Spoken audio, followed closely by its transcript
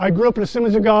I grew up in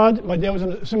Assemblies of God. My dad was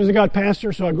an Assemblies of God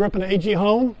pastor, so I grew up in an AG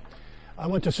home. I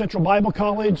went to Central Bible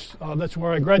College. That's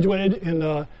where I graduated in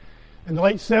the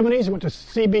late 70s. I went to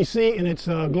CBC in its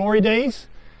glory days.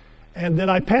 And then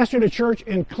I pastored a church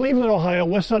in Cleveland, Ohio,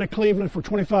 west side of Cleveland, for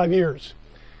 25 years.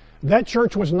 That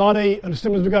church was not an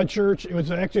Assemblies of God church. It was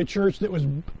actually a church that was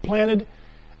planted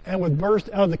and was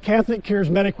birthed out of the Catholic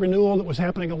Charismatic Renewal that was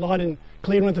happening a lot in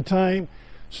Cleveland at the time.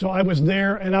 So I was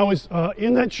there, and I was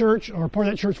in that church, or part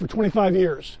of that church, for 25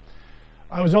 years.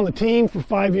 I was on the team for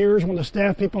 5 years, one of the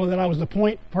staff people, and then I was the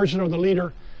point person or the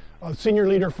leader, senior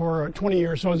leader for 20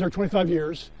 years. So I was there 25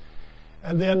 years.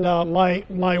 And then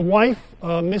my wife,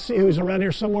 Missy, who's around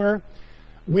here somewhere,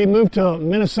 we moved to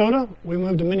Minnesota. We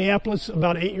moved to Minneapolis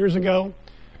about 8 years ago,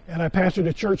 and I pastored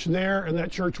a church there, and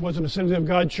that church was an Assemblies of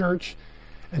God church.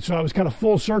 And so I was kind of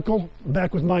full circle,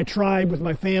 back with my tribe, with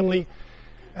my family.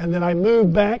 And then I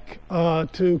moved back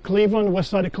to Cleveland, west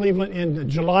side of Cleveland, in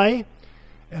July.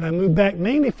 And I moved back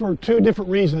mainly for two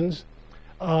different reasons.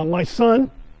 My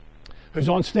son, who's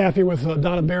on staff here with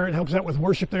Donna Barrett, helps out with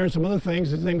worship there and some other things.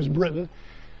 His name is Britton.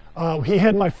 He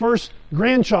had my first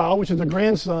grandchild, which is a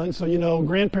grandson. So,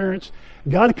 grandparents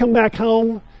got to come back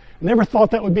home. Never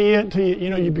thought that would be it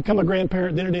until you become a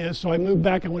grandparent. Then it is. So I moved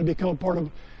back. I want to become a part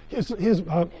of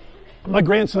my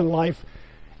grandson life.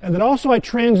 And then also I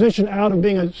transitioned out of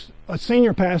being a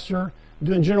senior pastor,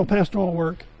 doing general pastoral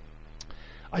work.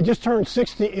 I just turned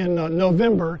 60 in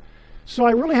November, so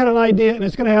I really had an idea, and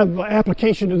it's going to have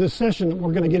application to this session that we're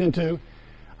going to get into.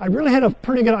 I really had a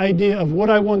pretty good idea of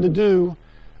what I wanted to do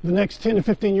the next 10 to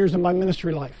 15 years of my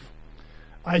ministry life.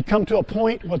 I had come to a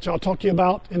point, which I'll talk to you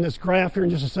about in this graph here in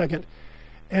just a second,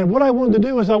 and what I wanted to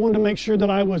do is I wanted to make sure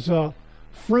that I was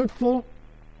fruitful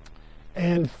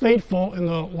and faithful in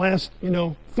the last,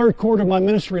 third quarter of my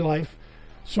ministry life.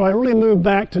 So I really moved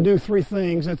back to do three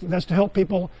things. That's to help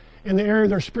people in the area of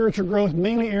their spiritual growth,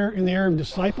 mainly in the area of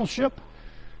discipleship.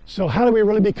 So how do we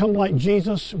really become like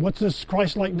Jesus? What's this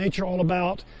Christ-like nature all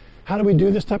about? How do we do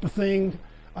this type of thing?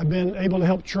 I've been able to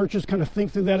help churches kind of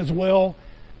think through that as well.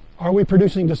 Are we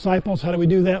producing disciples? How do we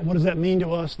do that? What does that mean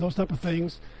to us? Those type of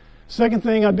things. Second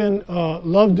thing I've been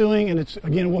love doing, and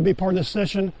it will be part of this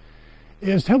session,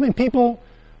 is helping people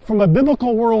from a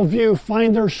biblical worldview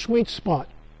find their sweet spot.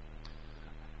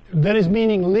 That is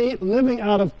meaning living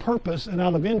out of purpose and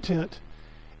out of intent,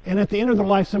 and at the end of their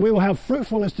life, so we will have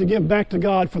fruitfulness to give back to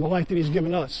God for the life that He's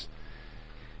given us.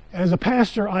 As a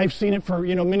pastor, I've seen it for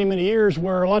many, many years,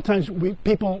 where a lot of times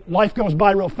life goes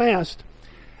by real fast,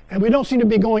 and we don't seem to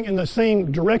be going in the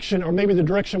same direction, or maybe the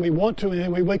direction we want to, and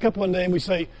then we wake up one day and we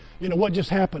say, what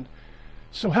just happened?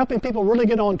 So helping people really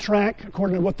get on track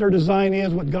according to what their design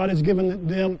is, what God has given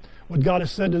them, what God has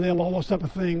said to them, all those type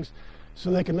of things,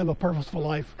 so they can live a purposeful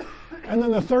life. And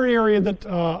then the third area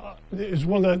that is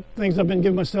one of the things I've been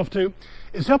giving myself to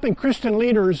is helping Christian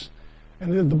leaders,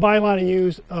 and the byline I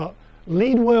use,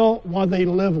 lead well while they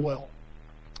live well.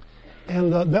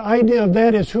 And the idea of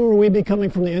that is, who are we becoming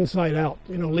from the inside out?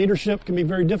 Leadership can be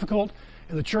very difficult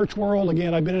in the church world.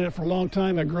 Again, I've been in it for a long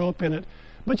time. I grew up in it.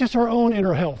 But just our own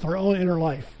inner health, our own inner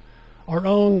life, our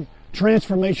own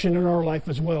transformation in our life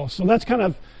as well. So that's kind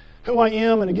of who I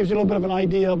am, and it gives you a little bit of an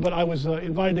idea, but I was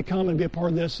invited to come and be a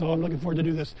part of this, so I'm looking forward to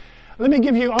do this. I want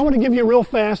to give you real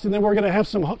fast, and then we're going to have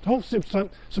hopefully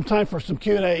some time for some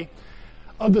Q&A,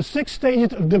 of the 6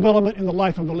 stages of development in the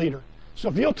life of a leader. So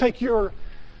if you'll take your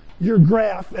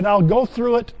graph, and I'll go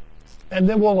through it, and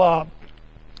then we'll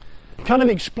kind of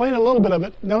explain a little bit of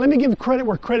it. Now let me give credit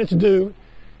where credit's due.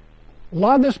 A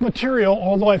lot of this material,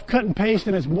 although I've cut and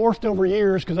pasted and it's morphed over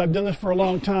years because I've done this for a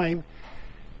long time,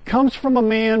 comes from a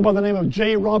man by the name of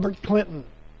J. Robert Clinton.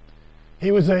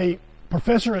 He was a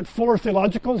professor at Fuller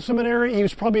Theological Seminary. He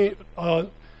was probably the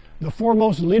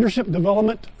foremost leadership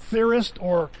development theorist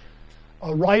or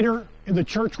a writer in the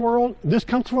church world. This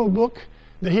comes from a book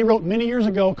that he wrote many years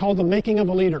ago called The Making of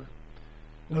a Leader.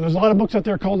 Now, there's a lot of books out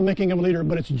there called The Making of a Leader,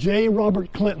 but it's J.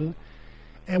 Robert Clinton.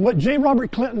 And what J.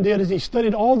 Robert Clinton did is he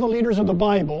studied all the leaders of the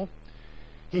Bible.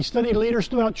 He studied leaders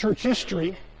throughout church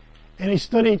history, and he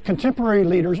studied contemporary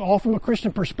leaders, all from a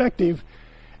Christian perspective.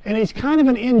 And he's kind of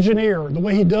an engineer. The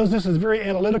way he does this is very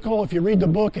analytical. If you read the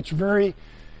book, it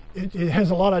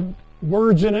has a lot of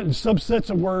words in it and subsets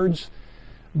of words.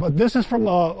 But this is from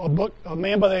a book, a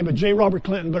man by the name of J. Robert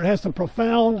Clinton, but it has some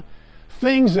profound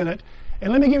things in it.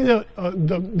 And let me give you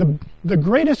the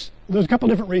greatest, there's a couple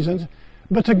different reasons,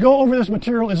 but to go over this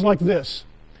material is like this.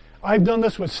 I've done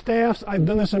this with staffs. I've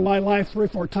done this in my life 3 or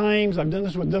 4 times. I've done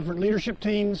this with different leadership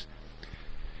teams.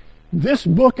 This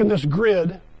book and this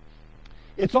grid,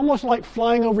 it's almost like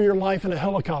flying over your life in a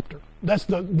helicopter. That's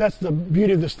the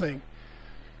beauty of this thing.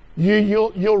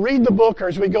 You'll read the book, or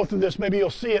as we go through this, maybe you'll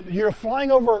see it. You're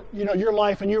flying over, your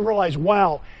life, and you realize,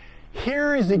 wow,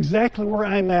 here is exactly where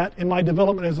I'm at in my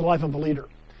development as the life of a leader.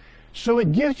 So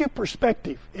it gives you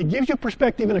perspective. It gives you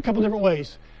perspective in a couple different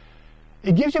ways.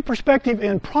 It gives you perspective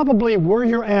in probably where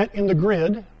you're at in the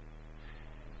grid.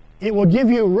 It will give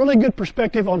you really good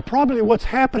perspective on probably what's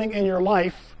happening in your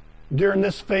life during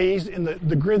this phase in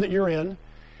the grid that you're in.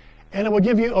 And it will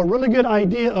give you a really good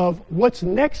idea of what's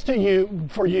next to you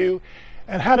for you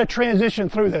and how to transition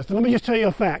through this. And let me just tell you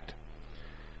a fact.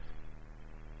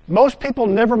 Most people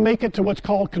never make it to what's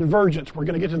called convergence. We're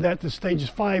going to get to that to stage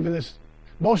 5 in this.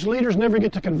 Most leaders never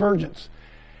get to convergence.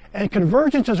 And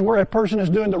convergence is where a person is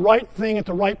doing the right thing at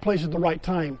the right place at the right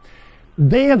time.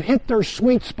 They have hit their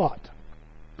sweet spot.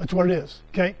 That's what it is,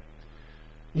 okay?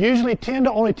 Usually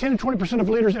only 10 to 20% of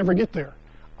leaders ever get there.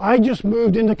 I just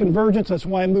moved into convergence. That's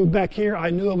why I moved back here. I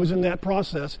knew I was in that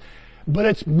process. But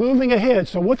it's moving ahead.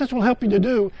 So what this will help you to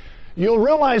do, you'll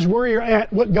realize where you're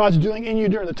at, what God's doing in you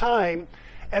during the time,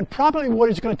 and probably what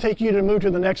it's going to take you to move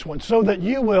to the next one, so that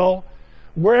you will,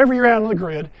 wherever you're at on the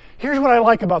grid. Here's what I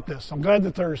like about this. I'm glad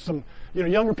that there's some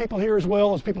younger people here as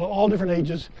well as people of all different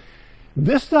ages.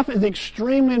 This stuff is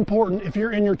extremely important if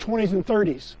you're in your 20s and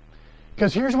 30s.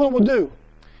 Because here's what it will do.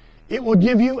 It will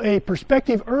give you a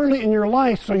perspective early in your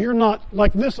life so you're not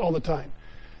like this all the time.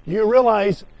 You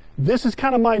realize this is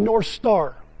kind of my North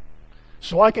Star.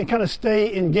 So I can kind of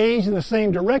stay engaged in the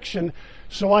same direction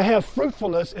so I have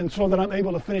fruitfulness and so that I'm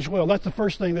able to finish well. That's the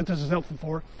first thing that this is helpful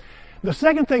for. The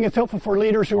second thing it's helpful for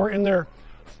leaders who are in their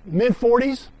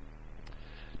mid-40s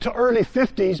to early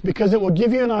 50s because it will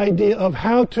give you an idea of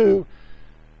how to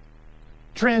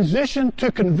transition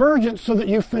to convergence so that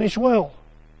you finish well.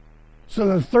 So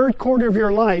the third quarter of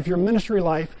your life, your ministry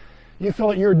life, you feel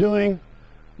like you're doing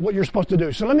what you're supposed to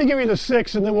do. So let me give you the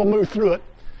 6 and then we'll move through it.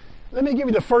 Let me give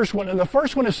you the first one. And the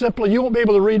first one is simply, you won't be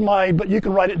able to read mine, but you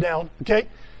can write it down, okay?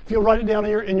 If you'll write it down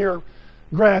in your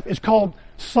graph, it's called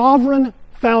Sovereign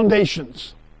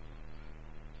Foundations.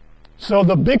 So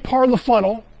the big part of the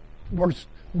funnel, we're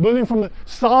moving from the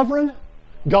sovereign,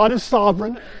 God is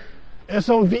sovereign,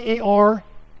 SOVEREIGN,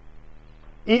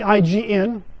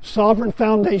 sovereign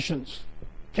foundations.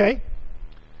 Okay?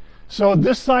 So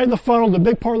this side of the funnel, the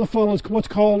big part of the funnel, is what's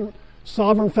called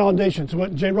sovereign foundations.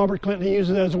 What J. Robert Clinton, he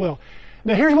uses that as well.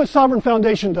 Now here's what sovereign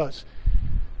foundation does.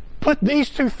 Put these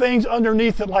two things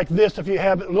underneath it like this if you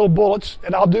have little bullets,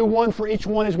 and I'll do one for each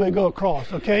one as we go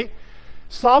across, okay?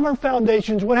 Sovereign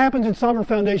foundations, what happens in sovereign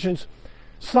foundations?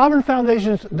 Sovereign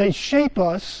foundations, they shape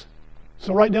us.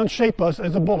 So write down shape us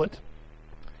as a bullet.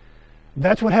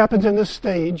 That's what happens in this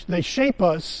stage. They shape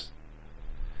us,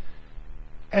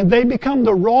 and they become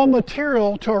the raw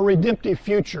material to our redemptive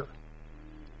future.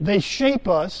 They shape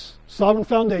us, sovereign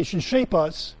foundations shape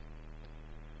us,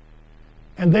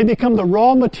 and they become the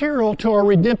raw material to our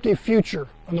redemptive future.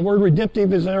 And the word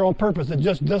redemptive is there on purpose. It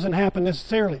just doesn't happen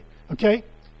necessarily, okay?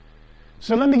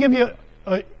 So let me give you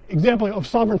an example of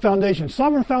sovereign foundations.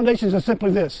 Sovereign foundations is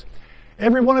simply this.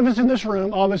 Every one of us in this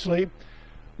room, obviously,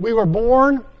 we were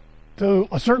born to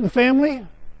a certain family,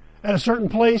 at a certain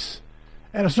place,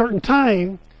 at a certain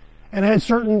time, and had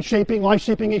certain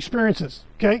life-shaping experiences,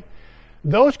 okay?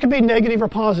 Those can be negative or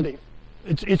positive.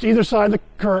 It's either side of the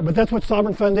current, but that's what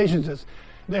sovereign foundations is.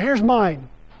 Now here's mine.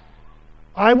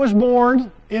 I was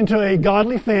born into a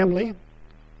godly family.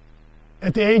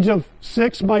 At the age of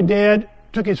 6, my dad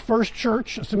took his first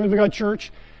church, Assembly of God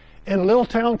church, in a little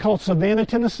town called Savannah,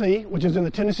 Tennessee, which is in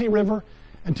the Tennessee River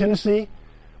in Tennessee.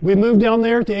 We moved down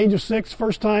there at the age of 6,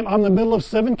 first time. I'm in the middle of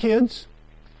 7 kids.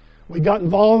 We got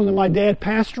involved in my dad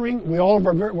pastoring. We all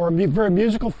were a very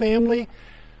musical family.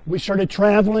 We started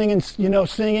traveling and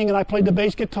singing, and I played the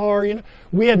bass guitar.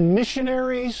 We had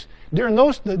missionaries during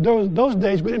those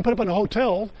days. We didn't put up in a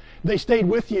hotel; they stayed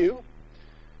with you.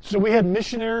 So we had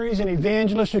missionaries and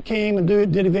evangelists who came and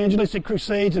did evangelistic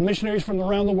crusades, and missionaries from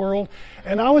around the world.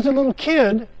 And I was a little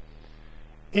kid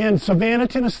in Savannah,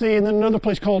 Tennessee, and then another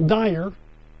place called Dyer,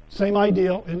 same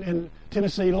idea in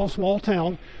Tennessee, a little small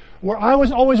town, where I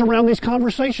was always around these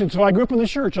conversations. So I grew up in the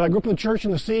church. I grew up in the church in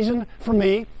the season for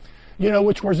me,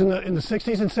 which was in the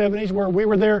 60s and 70s, where we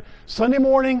were there Sunday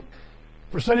morning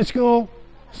for Sunday school,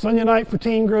 Sunday night for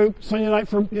teen group, Sunday night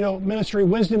for ministry,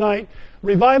 Wednesday night,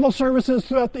 revival services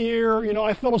throughout the year.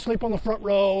 I fell asleep on the front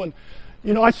row, and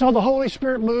I saw the Holy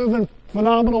Spirit move in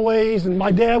phenomenal ways. And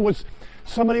my dad was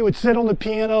somebody who would sit on the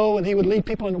piano and he would lead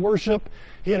people into worship.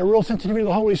 He had a real sensitivity to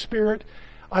the Holy Spirit.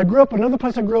 Another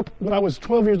place I grew up when I was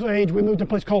 12 years of age, we moved to a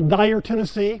place called Dyer,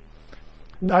 Tennessee.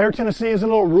 Dyer, Tennessee is a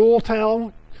little rural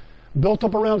town built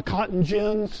up around cotton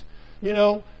gins,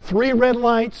 3 red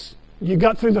lights, You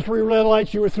got through the 3 red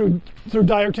lights. You were through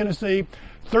Dyer, Tennessee.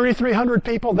 3,300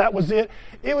 people. That was it.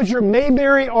 It was your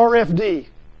Mayberry RFD.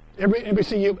 Everybody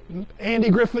see you, Andy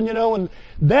Griffin, and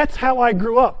that's how I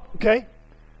grew up. Okay.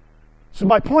 So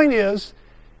my point is,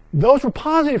 those were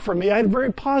positive for me. I had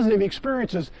very positive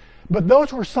experiences, but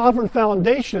those were sovereign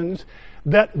foundations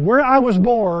that where I was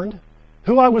born,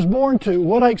 who I was born to,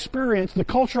 what I experienced, the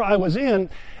culture I was in,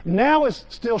 now is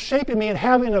still shaping me and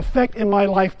having an effect in my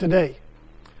life today.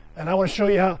 And I want to show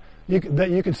you how that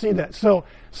you can see that. So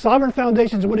sovereign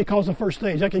foundations is what he calls the first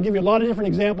stage. I can give you a lot of different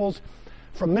examples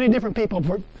from many different people.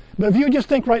 But if you just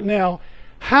think right now,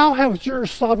 how have your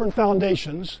sovereign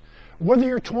foundations, whether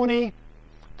you're 20,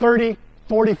 30,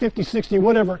 40, 50, 60,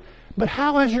 whatever, but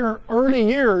how has your early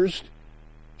years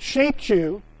shaped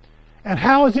you, and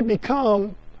how has it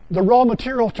become the raw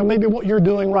material to maybe what you're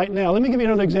doing right now? Let me give you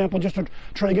another example just to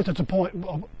try to get this point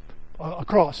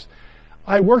across.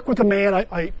 I worked with a man,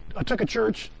 I took a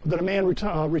church that a man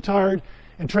retired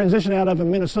and transitioned out of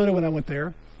in Minnesota when I went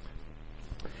there.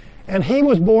 And he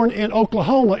was born in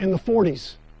Oklahoma in the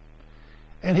 40s.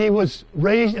 And he was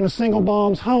raised in a single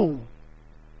mom's home.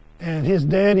 And his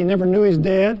dad, he never knew his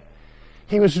dad.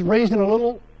 He was raised in a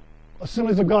little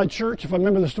Assemblies of God church. If I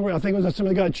remember the story, I think it was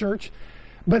Assembly of God church.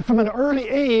 But from an early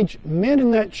age, men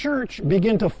in that church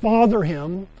began to father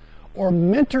him or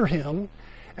mentor him.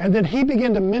 And then he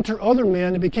began to mentor other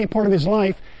men. It became part of his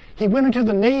life. He went into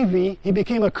the Navy. He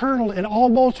became a colonel and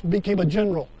almost became a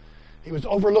general. He was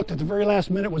overlooked at the very last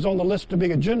minute, was on the list to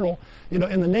be a general, in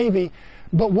the Navy.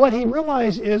 But what he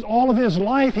realized is all of his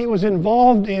life he was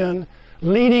involved in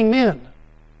leading men.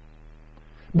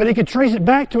 But he could trace it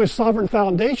back to his sovereign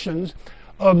foundations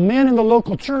of men in the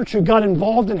local church who got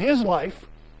involved in his life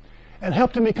and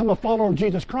helped him become a follower of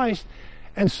Jesus Christ.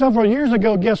 And several years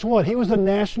ago, guess what? He was the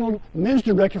national men's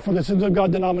director for the Assemblies of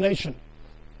God denomination.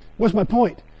 What's my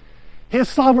point? His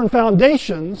sovereign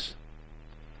foundations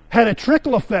had a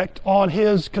trickle effect on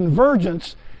his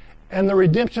convergence and the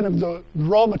redemption of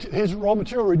his raw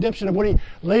material redemption of what he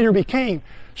later became.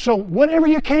 So whatever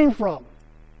you came from,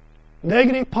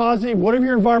 negative, positive, whatever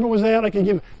your environment was at, I can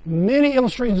give many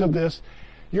illustrations of this.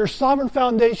 Your sovereign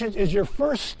foundations is your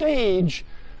first stage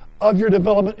of your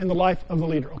development in the life of the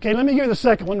leader. Okay, let me give you the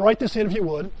second one. Write this in if you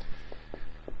would.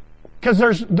 Because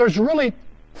there's really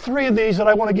 3 of these that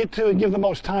I want to get to and give the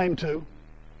most time to.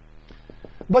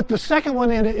 But the second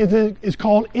one is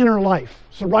called inner life.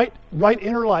 So write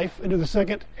inner life into the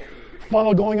second,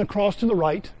 follow going across to the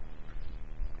right.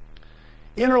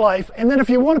 Inner life. And then if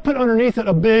you want to put underneath it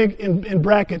a big, in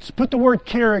brackets, put the word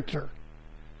character.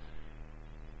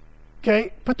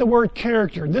 Okay, put the word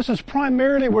character. This is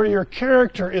primarily where your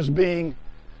character is being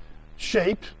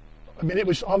shaped. I mean,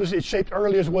 it's shaped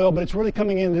early as well, but it's really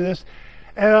coming into this.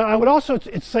 And I would also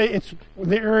say it's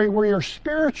the area where your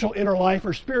spiritual inner life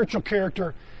or spiritual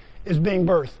character is being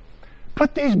birthed.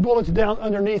 Put these bullets down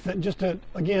underneath it just to,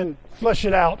 again, flesh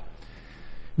it out.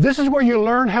 This is where you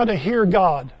learn how to hear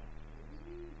God.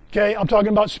 Okay, I'm talking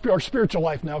about our spiritual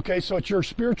life now, okay? So it's your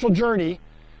spiritual journey.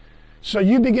 So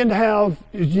you begin to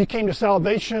you came to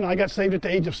salvation. I got saved at the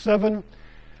age of 7.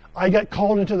 I got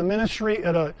called into the ministry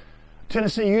at a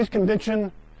Tennessee Youth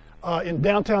Convention in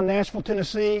downtown Nashville,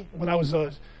 Tennessee, when I was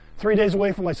 3 days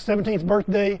away from my 17th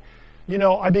birthday.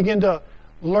 I began to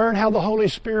learn how the Holy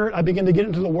Spirit, I began to get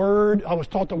into the Word. I was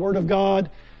taught the Word of God,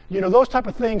 those type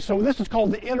of things. So this is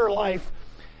called the inner life.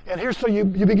 And so you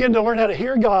begin to learn how to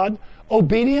hear God.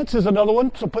 Obedience is another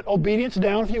one. So put obedience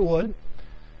down if you would.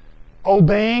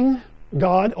 Obeying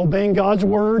God's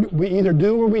Word. We either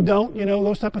do or we don't,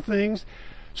 those type of things.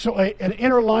 So an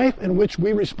inner life in which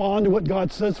we respond to what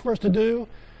God says for us to do.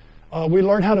 We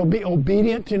learn how to be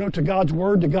obedient, to God's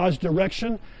Word, to God's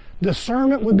direction.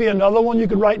 Discernment would be another one you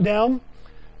could write down.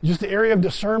 Just the area of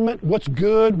discernment. What's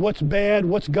good, what's bad,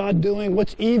 what's God doing,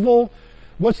 what's evil,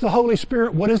 what's the Holy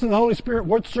Spirit, what isn't the Holy Spirit,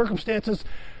 what circumstances.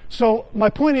 So my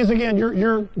point is, again,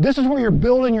 this is where you're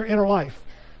building your inner life.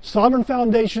 Sovereign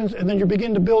foundations, and then you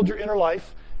begin to build your inner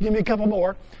life. Give me a couple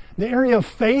more. The area of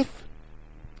faith.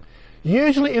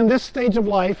 Usually in this stage of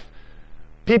life,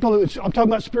 people I'm talking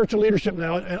about spiritual leadership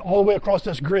now, and all the way across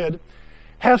this grid,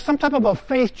 have some type of a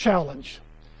faith challenge.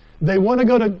 They want to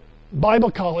go to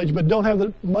Bible college, but don't have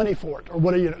the money for it, or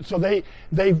whatever. So they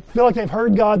feel like they've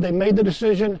heard God, they made the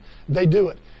decision, they do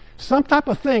it. Some type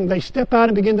of thing, they step out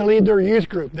and begin to lead their youth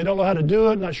group. They don't know how to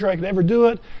do it, not sure I could ever do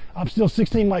it. I'm still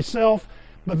 16 myself,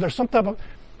 but there's some type of,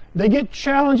 they get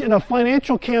challenged in a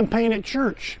financial campaign at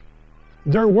church.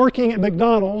 They're working at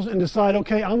McDonald's and decide,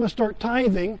 okay, I'm going to start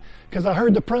tithing because I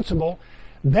heard the principle.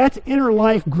 That's inner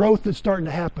life growth that's starting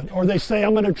to happen. Or they say,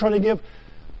 I'm going to try to give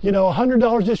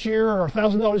 $100 this year or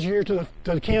 $1,000 a year to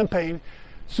the campaign.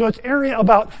 So it's area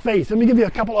about faith. Let me give you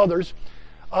a couple others.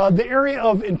 The area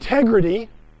of integrity,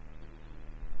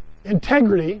 and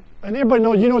everybody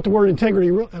knows, what the word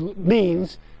integrity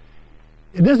means.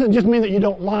 It doesn't just mean that you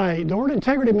don't lie. The word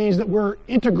integrity means that we're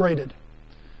integrated,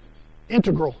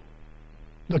 integral.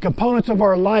 The components of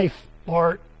our life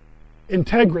are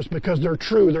integrous because they're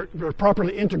true, they're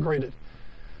properly integrated.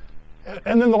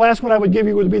 And then the last one I would give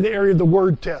you would be the area of the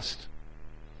word test.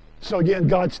 So again,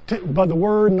 by the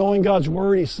word, knowing God's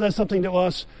word, He says something to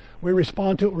us, we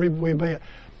respond to it, we obey it.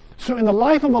 So in the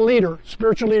life of a leader,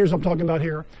 spiritual leaders I'm talking about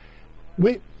here,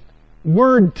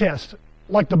 word test,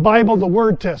 like the Bible, the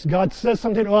word test. God says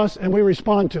something to us and we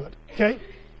respond to it, okay?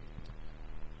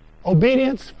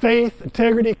 Obedience, faith,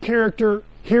 integrity, character,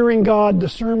 hearing God,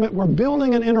 discernment. We're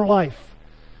building an inner life.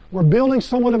 We're building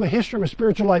somewhat of a history of a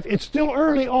spiritual life. It's still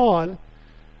early on,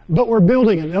 but we're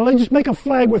building it. Now, let's just make a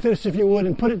flag with this, if you would,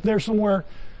 and put it there somewhere.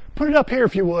 Put it up here,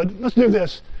 if you would. Let's do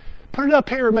this. Put it up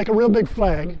here and make a real big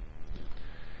flag.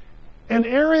 An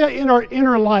area in our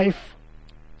inner life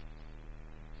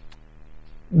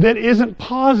that isn't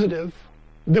positive,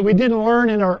 that we didn't learn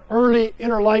in our early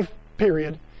inner life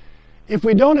period, if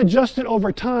we don't adjust it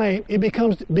over time, it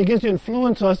begins to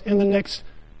influence us in the next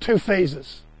two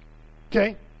phases.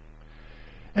 Okay?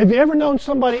 Have you ever known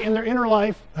somebody in their inner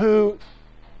life who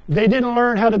they didn't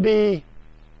learn how to be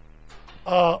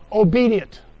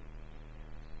obedient?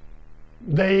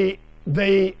 They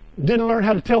didn't learn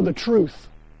how to tell the truth.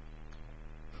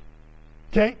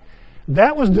 Okay?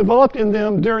 That was developed in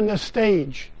them during this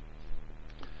stage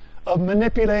of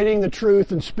manipulating the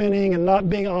truth and spinning and not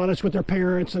being honest with their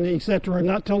parents and etc. and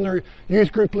not telling their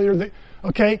youth group leader.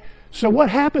 Okay? So what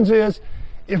happens is,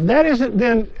 if that isn't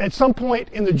then at some point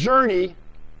in the journey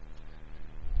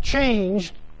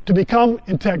changed to become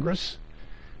integrous,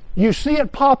 you see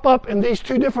it pop up in these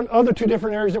other two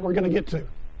different areas that we're going to get to.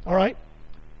 All right?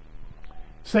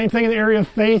 Same thing in the area of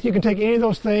faith. You can take any of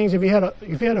those things. If you had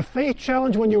a faith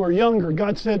challenge when you were younger,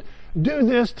 God said, do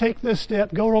this, take this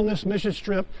step, go on this mission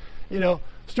trip,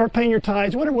 start paying your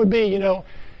tithes, whatever it would be,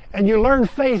 and you learn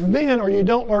faith then, or you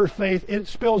don't learn faith, it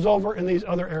spills over in these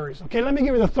other areas. Okay, let me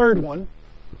give you the third one,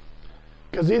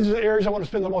 because these are the areas I want to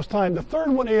spend the most time. The third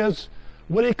one is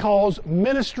what he calls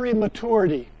ministry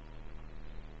maturity.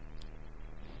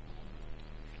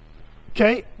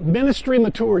 Okay, ministry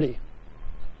maturity.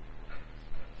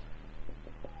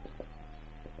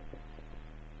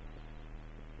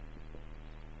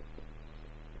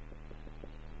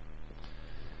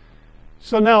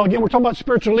 So now, again, we're talking about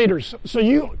spiritual leaders. So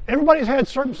everybody's had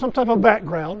some type of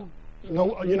background,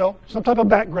 some type of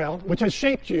background, which has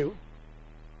shaped you.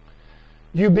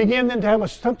 You begin then to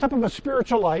have some type of a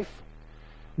spiritual life.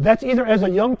 That's either as a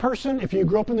young person, if you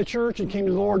grew up in the church and came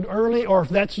to the Lord early, or if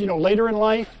that's, later in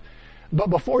life. But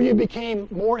before you became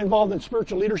more involved in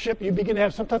spiritual leadership, you begin to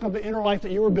have some type of an inner life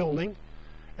that you were building,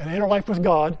 an inner life with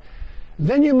God.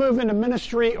 Then you move into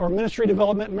ministry or ministry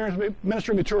development,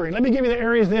 ministry maturity. Let me give you the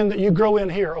areas then that you grow in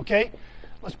here, okay?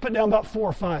 Let's put down about 4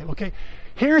 or 5, okay?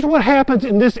 Here's what happens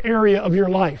in this area of your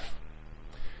life.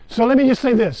 So let me just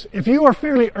say this. If you are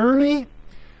fairly early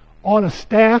on a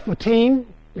staff, a team,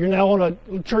 you're now on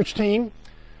a church team,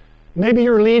 maybe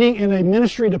you're leading in a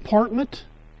ministry department,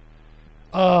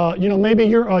 maybe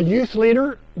you're a youth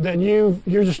leader, then you're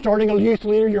just starting a youth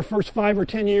leader your first 5 or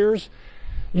 10 years.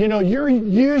 You're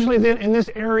usually then in this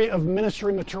area of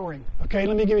ministry maturing. Okay,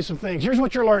 let me give you some things. Here's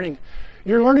what you're learning.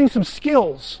 You're learning some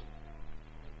skills.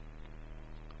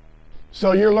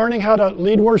 So you're learning how to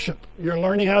lead worship. You're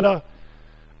learning how to,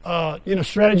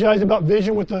 strategize about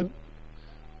vision with the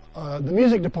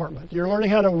music department. You're learning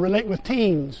how to relate with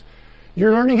teens.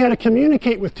 You're learning how to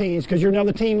communicate with teens because you're now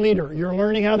the team leader. You're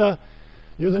learning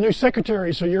you're the new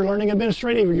secretary, so you're learning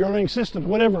administrative, you're learning systems,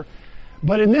 whatever.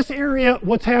 But in this area,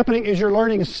 what's happening is you're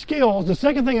learning skills. The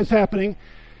second thing that's happening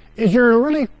is you're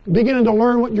really beginning to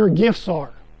learn what your gifts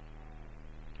are.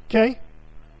 Okay?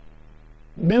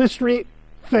 Ministry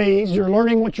phase, you're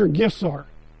learning what your gifts are.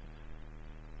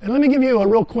 And let me give you a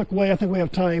real quick way. I think we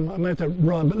have time. I'm going to have to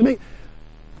run. But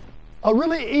a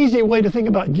really easy way to think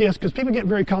about gifts, because people get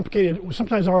very complicated.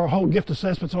 Sometimes our whole gift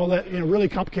assessments and all that, really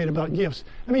complicated about gifts.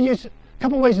 Let me use a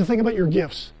couple ways to think about your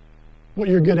gifts, what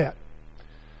you're good at.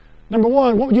 Number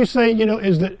one, what would you say,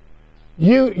 is that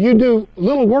you do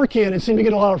little work in and seem to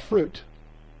get a lot of fruit?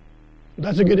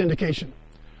 That's a good indication.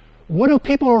 What do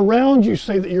people around you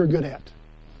say that you're good at?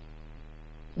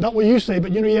 Not what you say,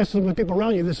 but you ask some of the people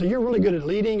around you, they say, you're really good at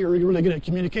leading, you're really good at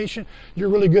communication, you're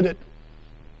really good at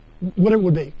whatever it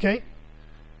would be, okay?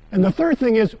 And the third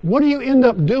thing is, what do you end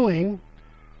up doing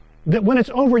that when it's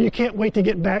over, you can't wait to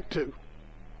get back to?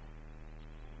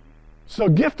 So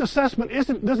gift assessment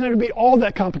doesn't have to be all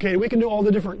that complicated. We can do all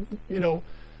the different,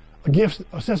 gift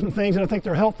assessment things, and I think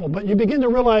they're helpful. But you begin to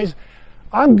realize,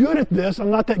 I'm good at this,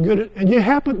 I'm not that good at it. And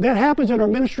that happens in our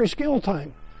ministry skill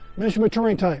time, ministry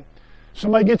maturing time.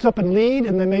 Somebody gets up and lead,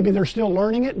 and then maybe they're still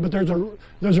learning it, but there's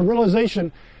a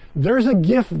realization, there's a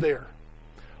gift there.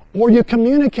 Or you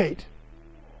communicate.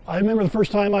 I remember the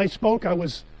first time I spoke, it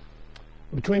was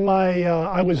a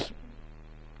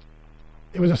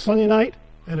Sunday night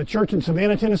at a church in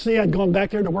Savannah, Tennessee. I'd gone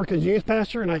back there to work as youth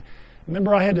pastor, and I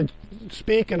remember I had to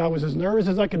speak, and I was as nervous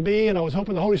as I could be, and I was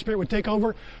hoping the Holy Spirit would take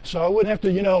over so I wouldn't have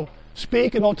to,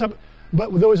 speak and all type.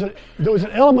 But there was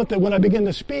an element that when I began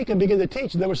to speak and begin to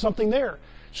teach, there was something there.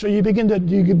 So you begin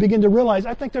to realize,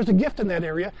 I think there's a gift in that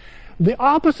area. The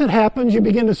opposite happens. You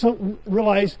begin to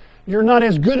realize you're not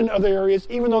as good in other areas,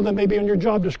 even though they may be in your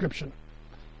job description.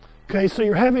 Okay, so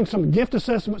you're having some gift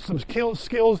assessment, some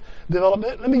skills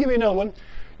development. Let me give you another one.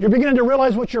 You're beginning to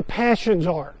realize what your passions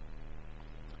are.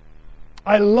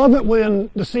 I love it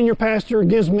when the senior pastor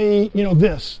gives me,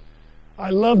 this. I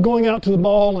love going out to the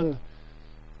mall and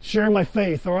sharing my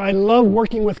faith, or I love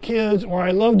working with kids, or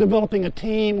I love developing a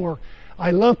team, or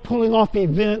I love pulling off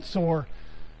events, or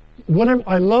whatever.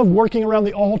 I love working around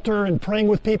the altar and praying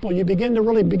with people. You begin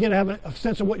to have a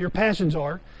sense of what your passions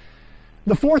are.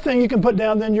 The fourth thing you can put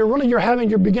down, then you're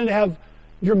beginning to have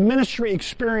your ministry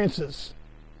experiences.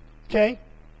 Okay?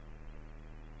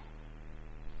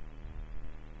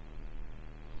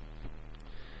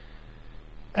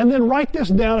 And then write this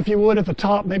down, if you would, at the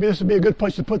top. Maybe this would be a good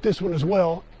place to put this one as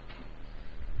well.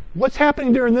 What's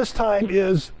happening during this time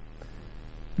is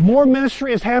more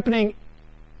ministry is happening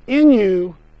in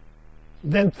you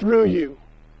than through you.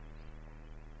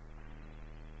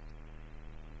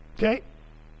 Okay?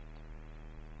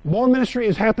 More ministry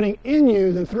is happening in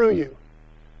you than through you.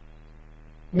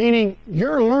 Meaning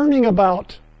you're learning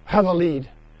about how to lead.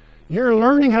 You're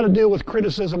learning how to deal with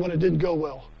criticism when it didn't go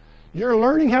well. You're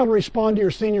learning how to respond to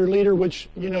your senior leader, which,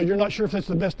 you're not sure if that's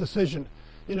the best decision.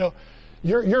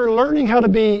 You're learning how to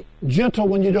be gentle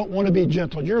when you don't want to be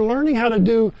gentle. You're learning how to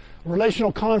do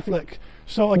relational conflict.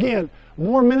 So again,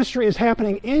 more ministry is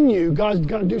happening in you. God's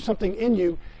going to do something in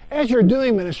you as you're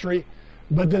doing ministry,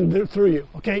 but then through you.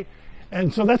 Okay?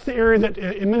 And so that's the area that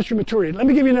in ministry maturity. Let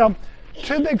me give you now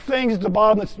two big things at the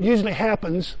bottom that usually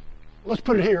happens. Let's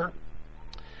put it here.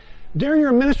 During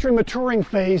your ministry maturing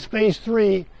phase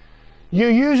 3, you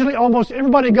usually, almost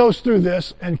everybody goes through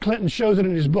this, and Clinton shows it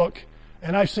in his book,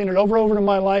 and I've seen it over and over in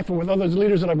my life and with other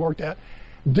leaders that I've worked at.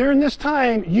 During this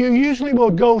time, you usually will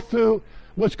go through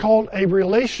what's called a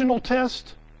relational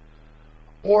test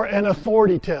or an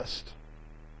authority test.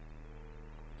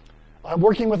 I'm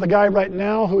working with a guy right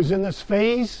now who's in this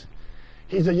phase.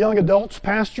 He's a young adults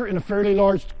pastor in a fairly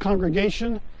large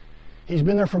congregation. He's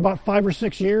been there for about 5 or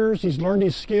 6 years. He's learned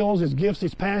his skills, his gifts,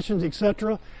 his passions,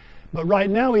 etc. But right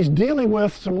now he's dealing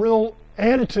with some real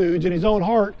attitudes in his own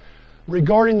heart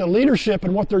regarding the leadership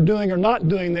and what they're doing or not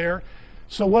doing there.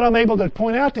 So what I'm able to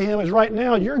point out to him is right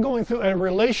now you're going through a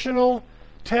relational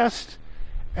test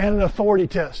and an authority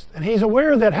test. And he's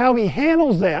aware that how he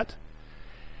handles that,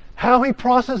 how he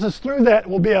processes through that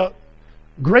will be a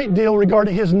great deal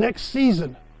regarding his next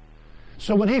season.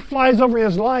 So when he flies over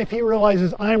his life, he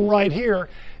realizes I'm right here,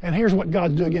 and here's what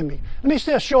God's doing in me. Let me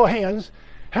see a show of hands.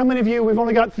 How many of you, we've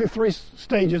only got through 3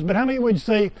 stages, but how many would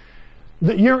say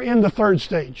that you're in the 3rd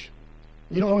stage?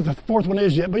 You don't know what the 4th one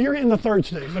is yet, but you're in the 3rd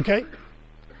stage, okay?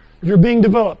 You're being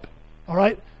developed, all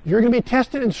right? You're going to be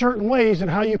tested in certain ways,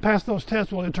 and how you pass those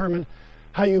tests will determine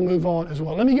how you move on as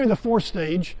well. Let me give you the 4th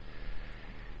stage.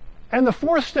 And the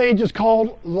 4th stage is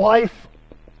called life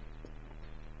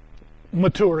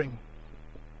maturing.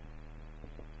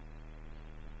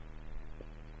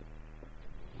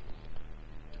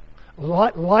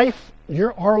 Our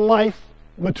life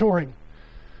maturing.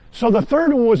 So the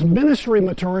 3rd one was ministry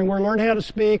maturing. We're learning how to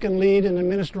speak and lead and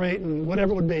administrate and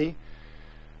whatever it would be.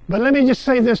 But let me just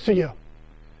say this to you.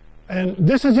 And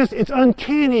this is it's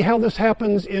uncanny how this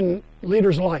happens in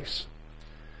leaders' lives.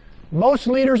 Most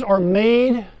leaders are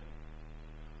made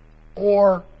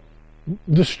or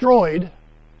destroyed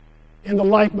in the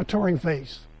life maturing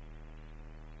phase.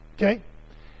 Okay?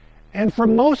 And for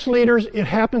most leaders, it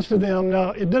happens to them.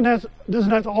 Now, it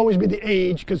doesn't have to always be the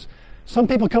age, because some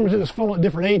people come into this funnel at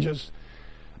different ages.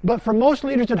 But for most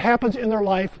leaders, it happens in their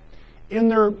life in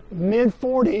their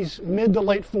mid-40s, mid to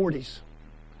late 40s.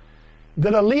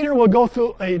 That a leader will go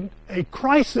through a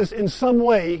crisis in some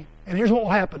way, and here's what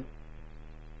will happen.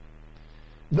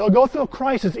 They'll go through a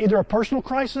crisis, either a personal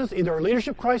crisis, either a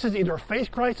leadership crisis, either a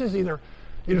faith crisis, either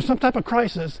some type of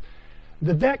crisis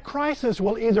that crisis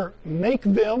will either make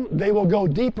them, they will go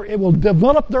deeper, it will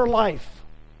develop their life.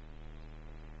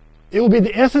 It will be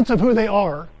the essence of who they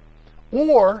are.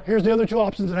 Or, here's the other two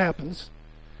options that happens.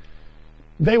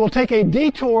 They will take a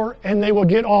detour and they will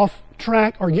get off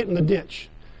track or get in the ditch.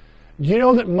 Do you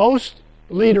know that most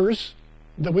leaders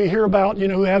that we hear about,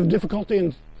 who have difficulty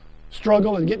and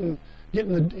struggle and get in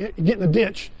the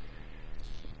ditch,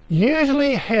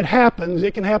 usually it happens,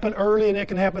 it can happen early and it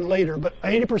can happen later, but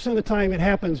 80% of the time it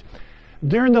happens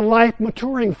during the life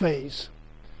maturing phase.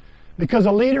 Because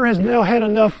a leader has now had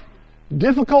enough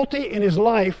difficulty in his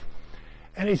life,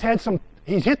 and he's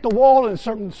hit the wall in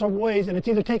some ways, and it's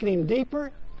either taking him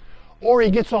deeper or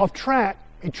he gets off track.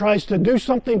 He tries to do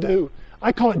something to,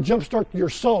 I call it jumpstart your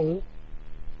soul,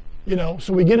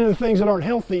 so we get into things that aren't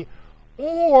healthy.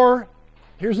 Or,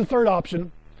 here's the third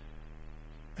option,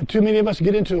 and too many of us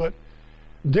get into it.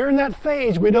 During that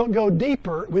phase, we don't go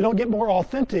deeper, we don't get more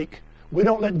authentic, we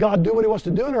don't let God do what He wants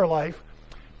to do in our life,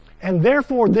 and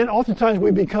therefore then oftentimes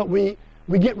we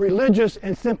get religious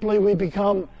and simply we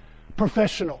become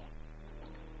professional.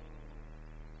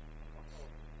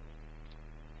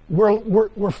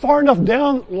 We're far enough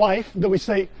down life that we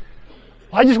say,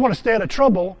 I just want to stay out of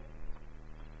trouble,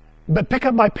 but pick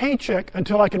up my paycheck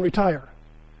until I can retire.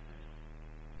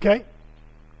 Okay?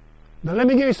 Now let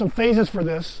me give you some phases for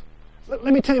this. Let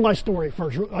me tell you my story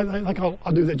first.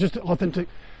 I'll do that, just authentic.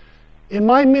 In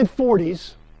my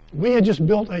mid-40s, we had just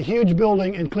built a huge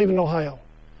building in Cleveland, Ohio.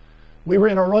 We were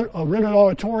in a rented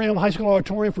auditorium, high school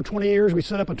auditorium for 20 years. We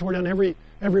set up and tore down every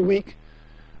week.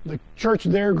 The church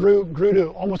there grew to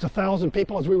almost 1,000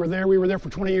 people as we were there. We were there for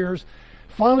 20 years.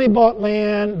 Finally bought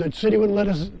land. The city wouldn't let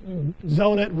us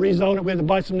zone it, rezone it. We had to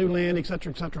buy some new land, et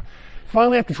cetera, et cetera.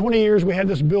 Finally, after 20 years, we had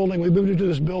this building. We moved into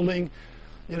this building,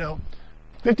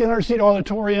 1,500-seat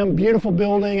auditorium, beautiful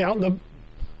building out in the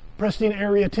pristine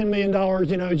area, $10 million.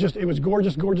 It was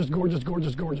gorgeous, gorgeous, gorgeous,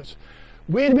 gorgeous, gorgeous.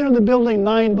 We had been in the building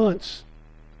 9 months.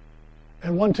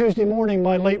 And one Tuesday morning,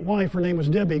 my late wife, her name was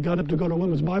Debbie, got up to go to a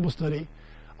women's Bible study.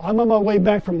 I'm on my way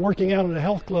back from working out at a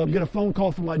health club, get a phone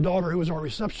call from my daughter, who was our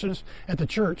receptionist at the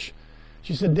church.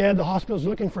 She said, Dad, the hospital's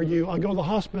looking for you. I go to the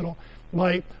hospital.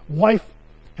 My wife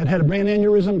had a brain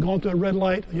aneurysm, gone through a red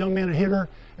light. A young man had hit her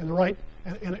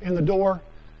in the door,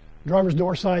 driver's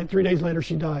door side. 3 days later,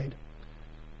 she died.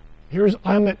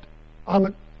 I'm at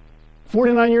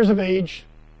 49 years of age,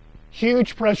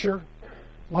 huge pressure.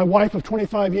 My wife of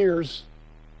 25 years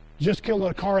just killed in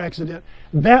a car accident.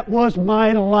 That was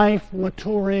my life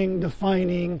maturing,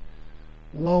 defining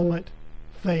moment,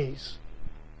 phase.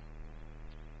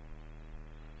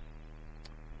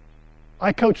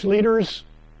 I coach leaders.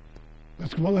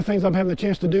 That's one of the things I'm having the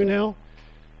chance to do now.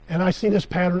 And I see this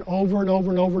pattern over and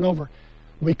over and over and over.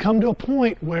 We come to a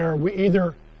point where we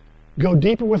either go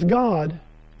deeper with God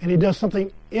and He does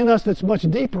something in us that's much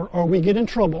deeper, or we get in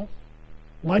trouble.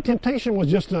 My temptation was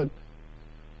just to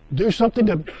do something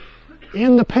to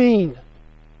end the pain,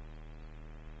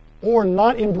 or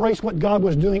not embrace what God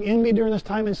was doing in me during this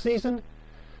time and season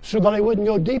so that I wouldn't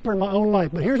go deeper in my own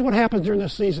life. But here's what happens during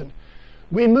this season.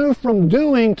 We move from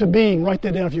doing to being. Write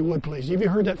that down if you would, please. Have you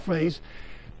heard that phrase?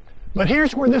 But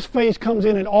here's where this phase comes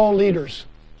in all leaders.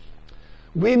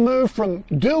 We move from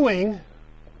doing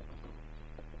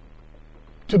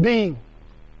to being.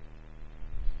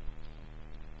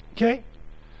 Okay?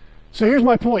 So here's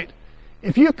my point.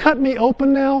 If you cut me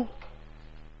open now,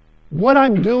 what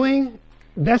I'm doing,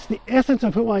 that's the essence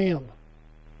of who I am.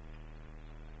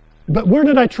 But where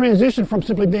did I transition from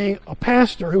simply being a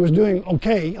pastor who was doing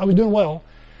okay, I was doing well,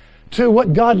 to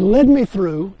what God led me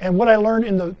through and what I learned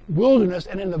in the wilderness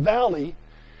and in the valley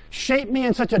shaped me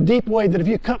in such a deep way that if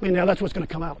you cut me now, that's what's going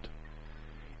to come out.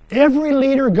 Every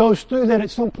leader goes through that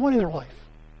at some point in their life.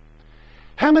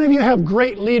 How many of you have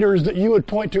great leaders that you would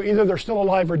point to, either they're still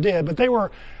alive or dead, but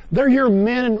they're your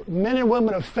men and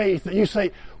women of faith that you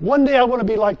say, one day I want to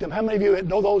be like them. How many of you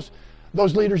know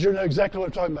those leaders? You know exactly what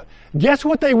I'm talking about. Guess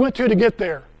what they went to get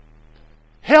there?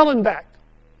 Hell and back.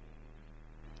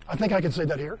 I think I can say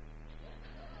that here.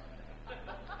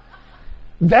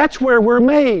 That's where we're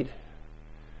made.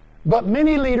 But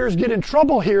many leaders get in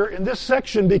trouble here in this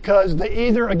section because they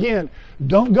either, again,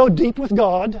 don't go deep with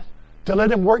God to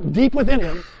let Him work deep within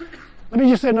Him. Let me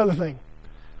just say another thing.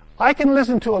 I can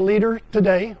listen to a leader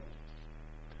today,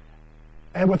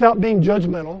 and without being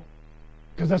judgmental,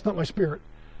 because that's not my spirit,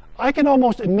 I can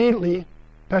almost immediately,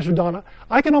 Pastor Donna,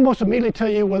 I can almost immediately tell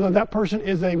you whether that person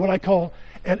is what I call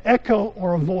an echo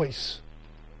or a voice.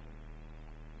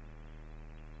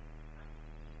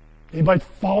 Anybody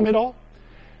follow me at all?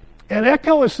 An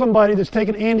echo is somebody that's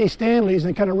taken Andy Stanley's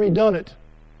and kind of redone it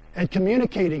and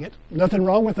communicating it. Nothing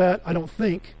wrong with that, I don't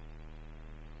think.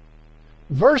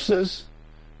 versus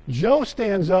Joe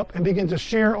stands up and begins to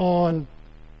share on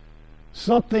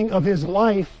something of his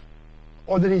life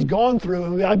or that he's gone through,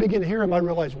 and I begin to hear him, I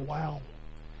realize, wow,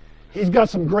 he's got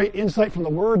some great insight from the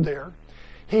Word there.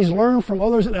 He's learned from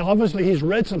others, and obviously he's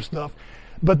read some stuff,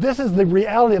 but this is the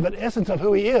reality of an essence of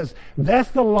who he is. That's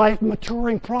the life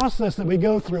maturing process that we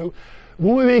go through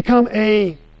when we become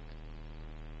a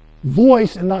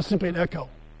voice and not simply an echo.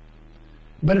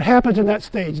 But it happens in that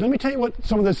stage. Let me tell you what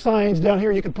some of the signs down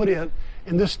here you can put in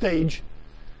this stage.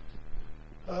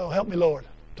 Oh, help me, Lord,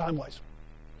 time-wise.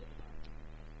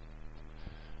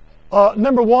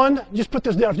 Number one, just put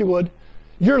this down if you would.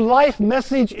 Your life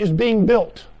message is being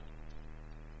built.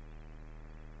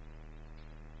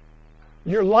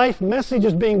 Your life message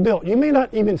is being built. You may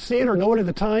not even see it or know it at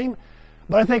the time,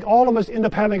 but I think all of us end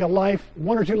up having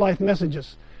one or two life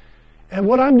messages. And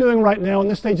what I'm doing right now in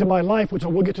this stage of my life, which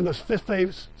we'll get to this fifth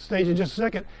phase stage in just a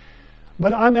second,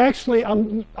 but I'm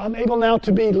able now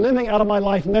to be living out of my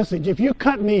life message. If you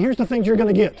cut me, here's the things you're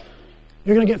going to get.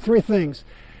 You're going to get three things.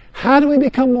 How do we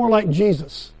become more like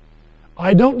Jesus?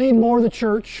 I don't need more of the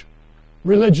church,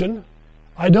 religion.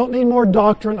 I don't need more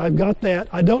doctrine. I've got that.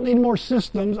 I don't need more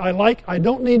systems. I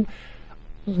don't need...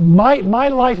 My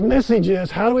life message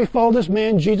is, how do we follow this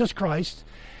man, Jesus Christ,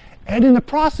 and in the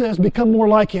process become more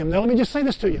like him? Now let me just say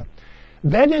this to you.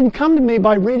 That didn't come to me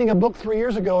by reading a book 3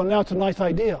 years ago and now it's a nice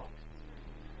idea.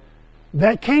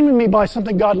 That came to me by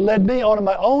something God led me on in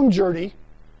my own journey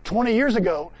 20 years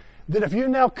ago, that if you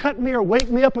now cut me or wake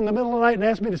me up in the middle of the night and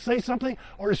ask me to say something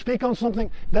or to speak on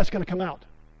something, that's going to come out.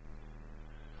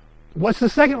 What's the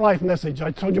second life message?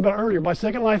 I told you about it earlier. My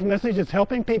second life message is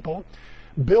helping people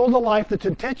build a life that's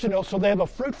intentional so they have a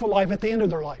fruitful life at the end of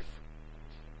their life.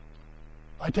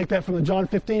 I take that from the John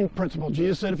 15 principle.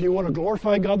 Jesus said, if you want to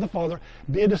glorify God the Father,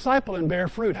 be a disciple and bear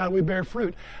fruit. How do we bear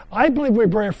fruit? I believe we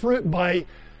bear fruit by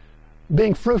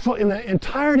being fruitful in the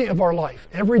entirety of our life.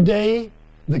 Every day,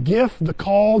 the gift, the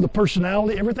call, the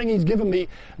personality, everything he's given me,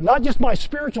 not just my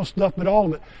spiritual stuff, but all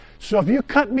of it. So if you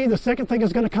cut me, the second thing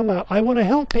is going to come out. I want to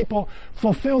help people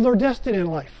fulfill their destiny in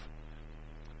life.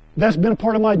 That's been a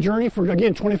part of my journey for,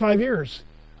 again, 25 years.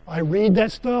 I read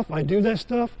that stuff. I do that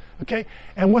stuff. Okay?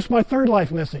 And what's my third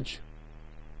life message?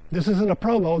 This isn't a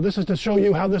promo. This is to show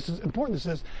you how this is important.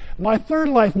 This is my third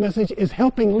life message is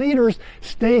helping leaders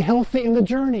stay healthy in the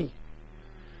journey.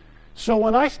 So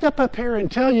when I step up here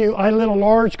and tell you I led a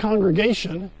large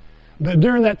congregation, but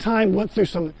during that time went through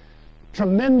some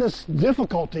tremendous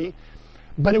difficulty,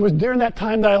 but it was during that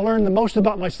time that I learned the most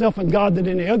about myself and God than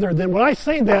any other, then when I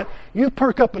say that, you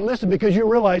perk up and listen because you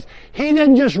realize he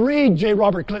didn't just read J.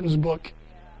 Robert Clinton's book.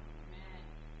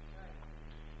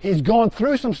 He's gone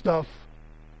through some stuff,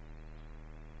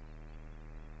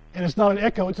 and it's not an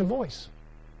echo, it's a voice.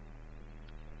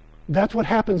 That's what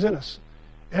happens in us.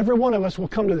 Every one of us will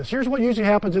come to this. Here's what usually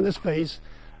happens in this phase.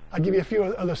 I'll give you a few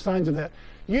other signs of that.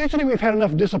 Usually we've had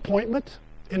enough disappointment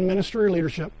in ministry or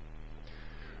leadership.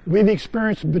 We've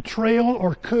experienced betrayal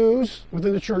or coups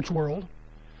within the church world.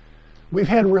 We've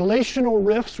had relational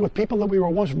rifts with people that we were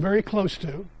once very close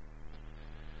to.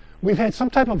 We've had some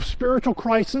type of spiritual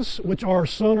crisis, which our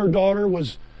son or daughter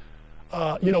was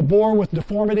born with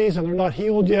deformities and they're not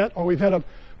healed yet. Or we've had a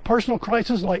personal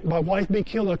crisis like my wife being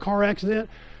killed in a car accident.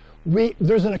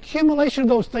 There's an accumulation of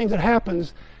those things that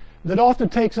happens that often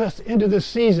takes us into this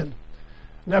season.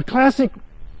 Now, classic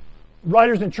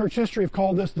writers in church history have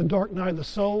called this the dark night of the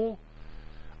soul.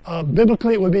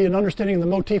 Biblically, it would be an understanding of the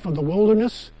motif of the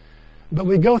wilderness. But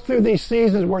we go through these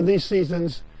seasons where these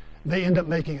seasons, they end up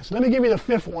making us. Let me give you the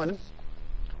fifth one.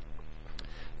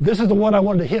 This is the one I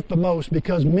wanted to hit the most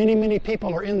because many, many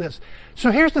people are in this. So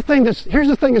here's the thing that's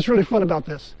really fun about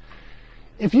this.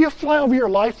 If you fly over your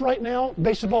life right now,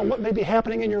 based upon what may be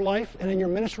happening in your life and in your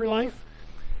ministry life,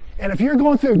 and if you're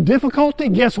going through difficulty,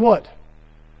 guess what?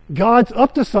 God's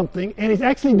up to something, and he's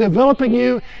actually developing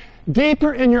you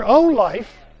deeper in your own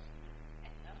life.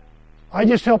 I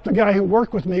just helped a guy who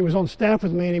worked with me, he was on staff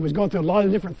with me, and he was going through a lot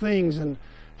of different things, and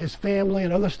his family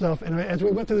and other stuff. And as we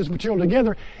went through this material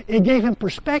together, it gave him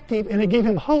perspective, and it gave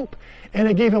him hope, and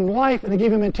it gave him life, and it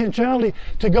gave him intentionality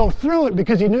to go through it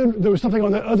because he knew there was something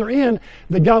on the other end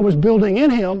that God was building in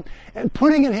him and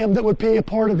putting in him that would be a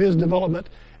part of his development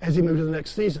as he moved to the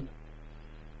next season.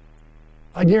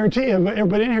 I guarantee you,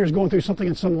 everybody in here is going through something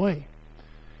in some way.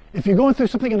 If you're going through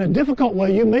something in a difficult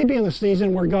way, you may be in the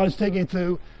season where God is taking you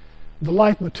through the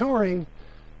life maturing,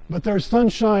 but there's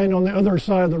sunshine on the other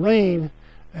side of the rain.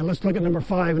 And let's look at number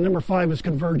 5. And number 5 is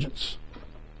convergence.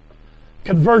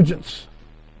 Convergence.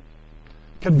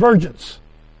 Convergence.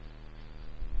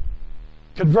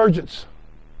 Convergence.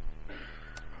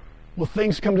 Well,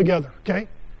 things come together, okay?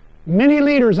 Many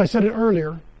leaders, I said it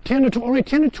earlier, only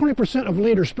 10 to 20% of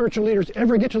leaders, spiritual leaders,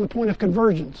 ever get to the point of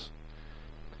convergence.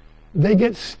 They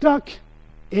get stuck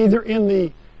either in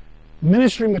the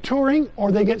ministry maturing,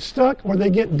 or they get stuck, or they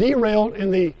get derailed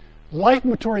in the life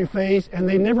maturing phase, and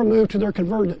they never move to their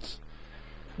convergence.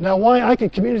 Now, why I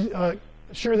could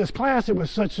share this class, it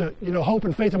was such a hope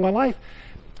and faith in my life.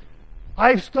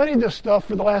 I've studied this stuff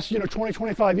for the last 20,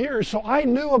 25 years, so I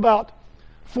knew about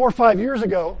 4 or 5 years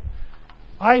ago,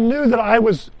 I knew that I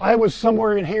was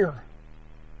somewhere in here.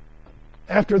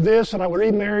 After this, and I was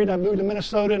remarried, I moved to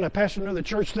Minnesota, and I pastored another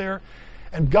church there,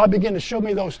 and God began to show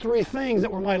me those 3 things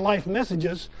that were my life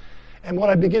messages. And what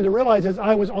I began to realize is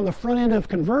I was on the front end of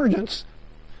convergence.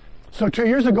 So 2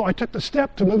 years ago, I took the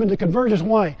step to move into convergence.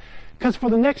 Why? Because for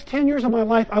the next 10 years of my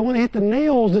life, I want to hit the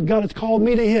nails that God has called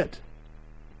me to hit.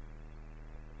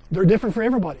 They're different for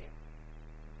everybody.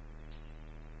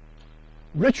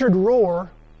 Richard Rohr,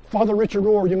 Father Richard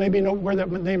Rohr, you may be aware of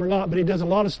that name or not, but he does a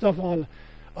lot of stuff on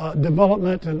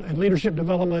development and leadership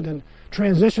development and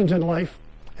transitions in life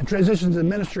and transitions in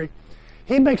ministry.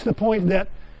 He makes the point that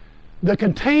the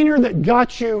container that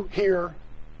got you here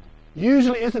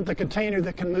usually isn't the container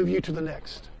that can move you to the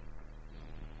next.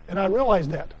 And I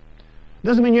realized that.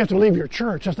 Doesn't mean you have to leave your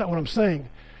church, that's not what I'm saying.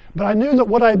 But I knew that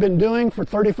what I'd been doing for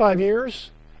 35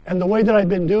 years and the way that I'd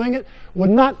been doing it would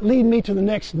not lead me to the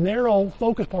next narrow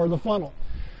focus part of the funnel,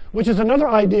 which is another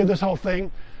idea of this whole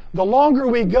thing. The longer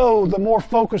we go, the more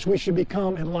focused we should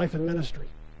become in life and ministry.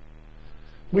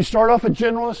 We start off a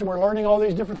generalist and we're learning all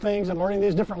these different things and learning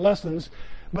these different lessons,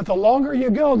 but the longer you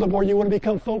go, the more you want to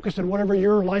become focused in whatever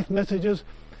your life message is,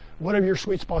 whatever your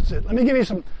sweet spot's is. Let me give you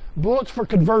some bullets for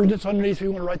convergence underneath if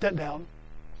you want to write that down.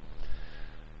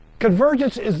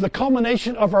 Convergence is the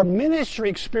culmination of our ministry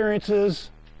experiences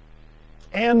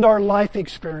and our life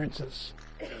experiences.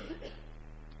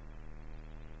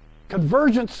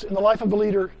 Convergence in the life of a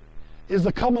leader is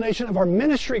the culmination of our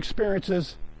ministry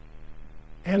experiences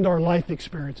and our life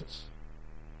experiences.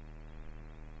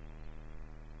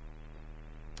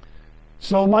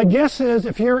 So my guess is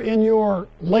if you're in your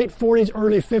late 40s,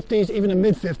 early 50s, even in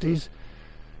mid-50s,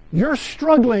 you're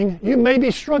struggling, you may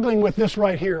be struggling with this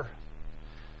right here.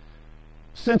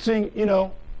 Sensing,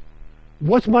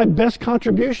 what's my best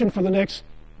contribution for the next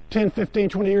 10, 15,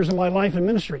 20 years of my life in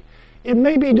ministry? It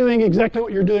may be doing exactly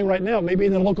what you're doing right now, maybe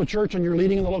in the local church and you're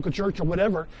leading in the local church or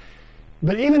whatever.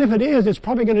 But even if it is, it's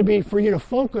probably going to be for you to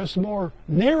focus more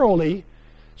narrowly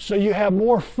so you have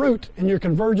more fruit in your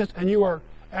convergence and you are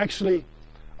actually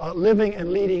living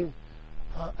and leading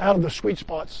out of the sweet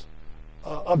spots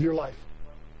of your life.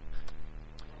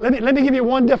 Let me give you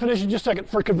one definition just a second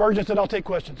for convergence, and I'll take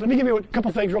questions. Let me give you a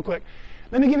couple things real quick.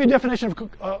 Let me give you a definition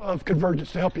of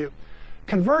convergence to help you.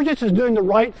 Convergence is doing the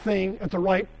right thing at the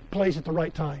right place at the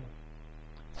right time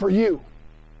for you,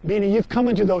 meaning you've come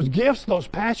into those gifts, those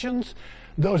passions,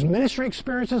 those ministry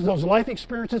experiences, those life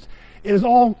experiences. It is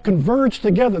all converged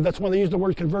together. That's why they use the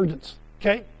word convergence.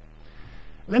 Okay?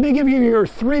 Let me give you your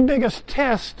 3 biggest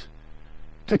tests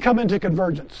to come into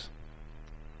convergence.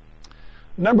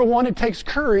 Number 1, it takes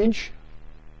courage.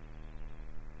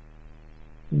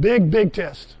 Big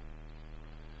test.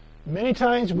 Many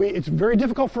times it's very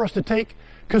difficult for us to take,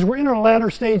 because we're in our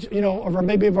latter stage,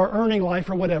 of our earning life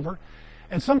or whatever.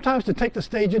 And sometimes to take the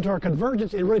stage into our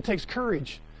convergence, it really takes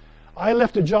courage. I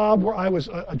left a job where I was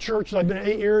a church that I've been in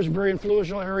 8 years, a very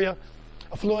influential area,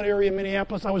 affluent area in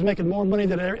Minneapolis. I was making more money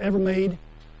than I ever made.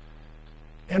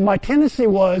 And my tendency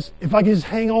was, if I could just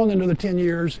hang on another 10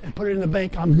 years and put it in the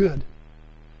bank, I'm good.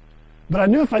 But I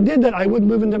knew if I did that, I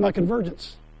wouldn't move into my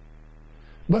convergence.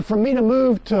 But for me to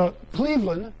move to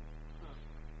Cleveland,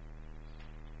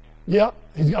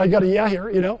 I got a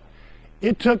here,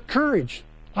 it took courage.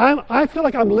 I feel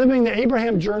like I'm living the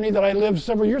Abraham journey that I lived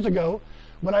several years ago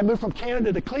when I moved from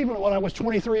Canada to Cleveland when I was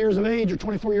 23 years of age or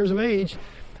 24 years of age.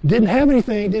 Didn't have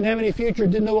anything, didn't have any future,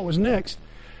 didn't know what was next.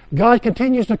 God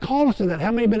continues to call us to that.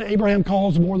 How many have been Abraham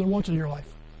calls more than once in your life?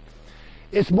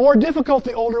 It's more difficult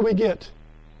the older we get,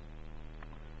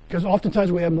 because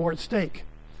oftentimes we have more at stake.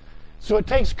 So it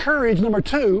takes courage. Number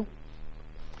 2,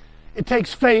 it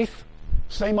takes faith.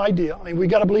 Same idea. We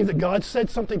got to believe that God said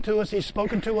something to us. He's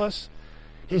spoken to us.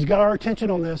 He's got our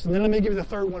attention on this. And then let me give you the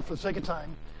third one for the sake of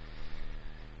time.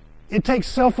 It takes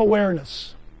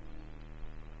self-awareness.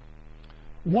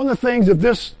 One of the things that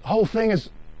this whole thing is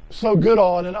so good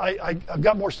on, and I've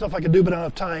got more stuff I could do but I don't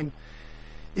have time,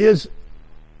 is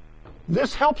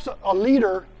this helps a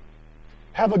leader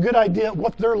have a good idea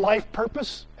what their life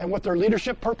purpose and what their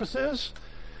leadership purpose is.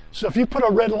 So if you put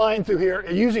a red line through here,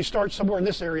 it usually starts somewhere in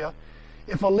this area.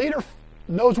 If a leader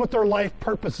knows what their life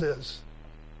purpose is,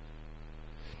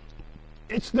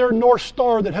 it's their North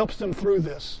Star that helps them through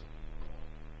this.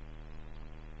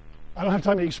 I don't have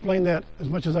time to explain that as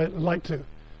much as I'd like to.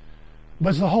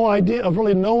 But it's the whole idea of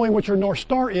really knowing what your North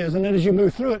Star is, and then as you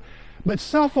move through it. But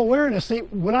self-awareness, see,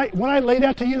 when I laid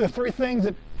out to you the three things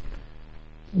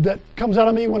that comes out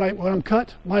of me when I'm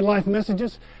cut, my life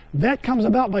messages, that comes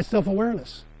about by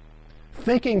self-awareness.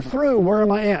 Thinking through, where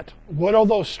am I at? What are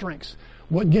those strengths?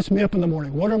 What gets me up in the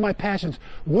morning? What are my passions?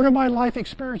 What are my life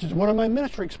experiences? What are my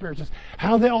ministry experiences?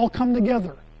 How they all come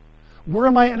together. Where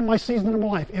am I at in my season of my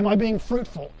life? Am I being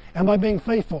fruitful? Am I being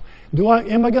faithful?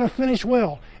 Am I going to finish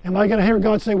well? Am I going to hear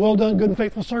God say, well done, good and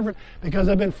faithful servant, because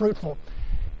I've been fruitful?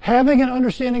 Having an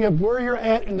understanding of where you're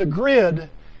at in the grid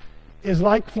is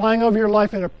like flying over your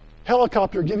life in a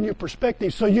helicopter, giving you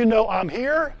perspective, so you know I'm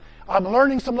here, I'm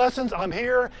learning some lessons, I'm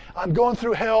here, I'm going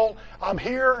through hell, I'm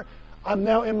here, I'm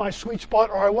now in my sweet spot,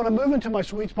 or I want to move into my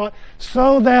sweet spot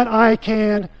so that I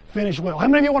can finish well. How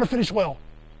many of you want to finish well?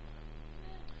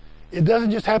 It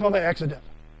doesn't just happen by accident.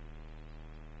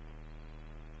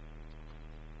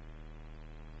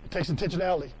 It takes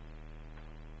intentionality. It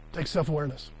takes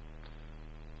self-awareness.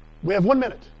 We have 1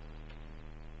 minute.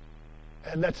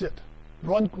 And that's it.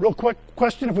 One real quick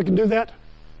question, if we can do that.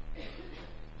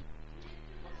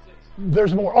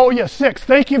 There's more. Oh, yes, 6.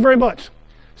 Thank you very much.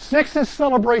 6 is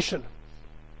celebration.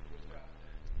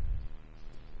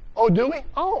 Oh, do we?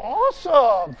 Oh,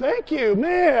 awesome. Thank you.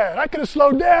 Man, I could have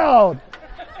slowed down.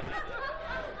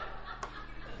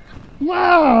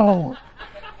 Wow.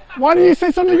 Why didn't you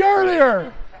say something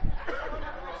earlier?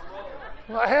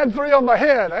 Well, I had 3 on my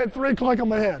head. I had 3 o'clock on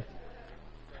my head.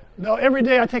 No, every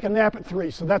day I take a nap at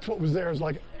 3, so that's what was there. Is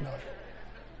like, no.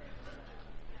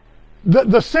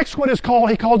 The 6th one is called,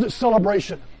 he calls it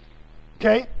celebration.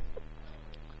 Okay?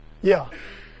 Yeah.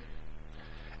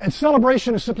 And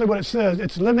celebration is simply what it says.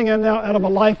 It's living out of a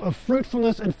life of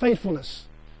fruitfulness and faithfulness.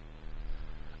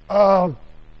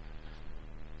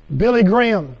 Billy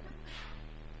Graham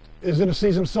is in a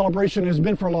season of celebration and has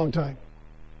been for a long time.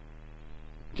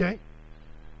 Okay?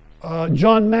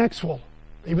 John Maxwell,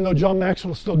 even though John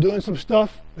Maxwell is still doing some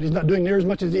stuff, but he's not doing near as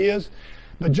much as he is.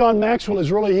 But John Maxwell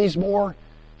is really, he's more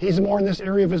in this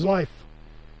area of his life.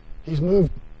 He's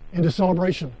moved into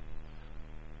celebration.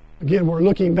 Again, we're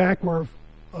looking back, we're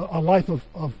a life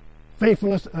of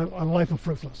faithfulness, a life of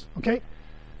fruitfulness. Okay?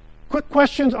 Quick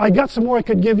questions. I got some more I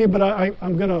could give you, but I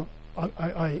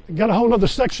got a whole other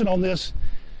section on this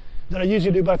that I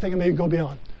usually do, but I think I may go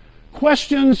beyond.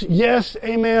 Questions? Yes,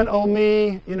 amen, oh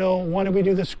me. Why don't we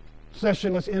do this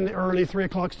session? Let's end it early. 3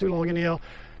 o'clock's too long anyhow.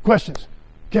 Questions?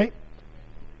 Okay?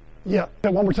 Yeah.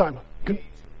 One more time.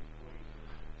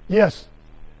 Yes.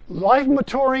 Life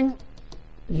maturing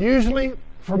usually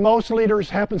for most leaders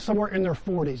happens somewhere in their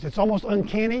 40s. It's almost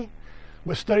uncanny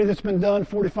with study that's been done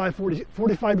 45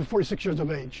 to 46 years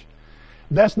of age.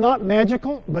 That's not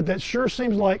magical, but that sure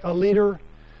seems like a leader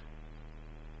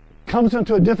comes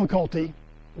into a difficulty.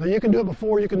 Now you can do it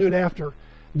before, you can do it after.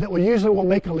 That will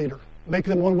make a leader, make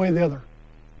them one way or the other.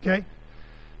 Okay?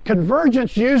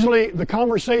 Convergence, usually the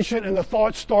conversation and the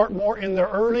thoughts start more in their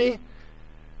early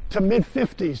to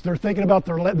mid-50s. They're thinking about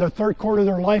their third quarter of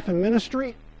their life in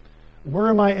ministry. Where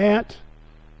am I at?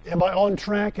 Am I on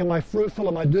track? Am I fruitful?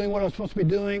 Am I doing what I'm supposed to be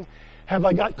doing? Have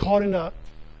I got caught in a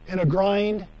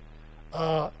grind?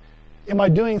 Am I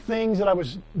doing things that I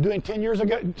was doing 10 years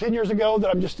ago that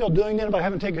I'm just still doing then, but I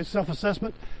haven't taken a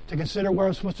self-assessment to consider where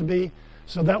I'm supposed to be?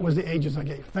 So that was the ages I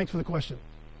gave. Thanks for the question.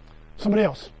 Somebody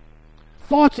else.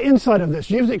 Thoughts inside of this.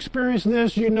 You've experienced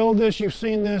this, you know this, you've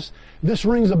seen this. This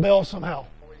rings a bell somehow.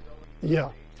 Yeah.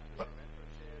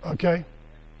 Okay.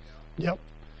 Yep.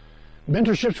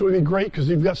 Mentorships would be great because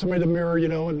you've got somebody to mirror,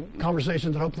 and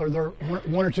conversations. I hope they're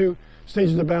 1 or 2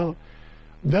 stages about.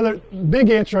 The other big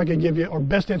answer I could give you, or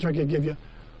best answer I could give you,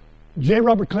 J.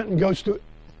 Robert Clinton goes through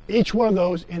each one of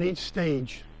those in each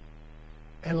stage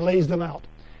and lays them out.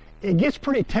 It gets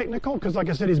pretty technical because, like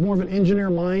I said, he's more of an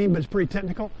engineer mind, but it's pretty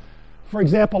technical. For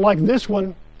example, like this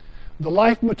one, the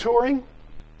life maturing,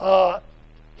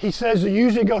 he says you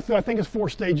usually go through, I think it's 4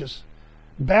 stages.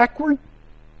 Backward,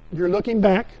 you're looking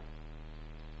back.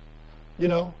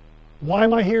 Why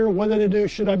am I here? What did I do?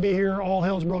 Should I be here? All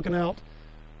hell's broken out.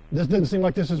 This doesn't seem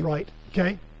like this is right.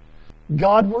 Okay?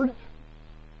 Godward,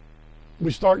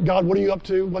 we start, God, what are you up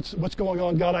to? What's going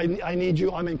on? God, I need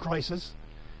you. I'm in crisis.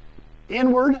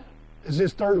 Inward is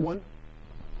his third one.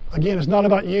 Again, it's not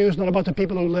about you. It's not about the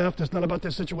people who left. It's not about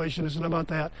this situation. It's not about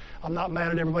that. I'm not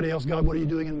mad at everybody else. God, what are you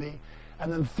doing in me?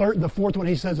 And then the fourth one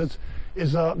he says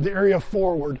is the area of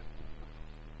forward.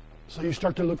 So you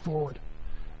start to look forward.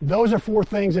 Those are 4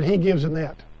 things that he gives in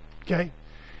that. Okay?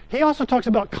 He also talks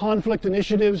about conflict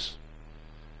initiatives.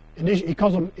 He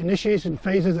calls them initiation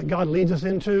phases that God leads us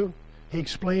into. He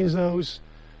explains those.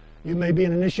 You may be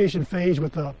in an initiation phase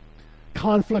with a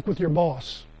conflict with your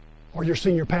boss or your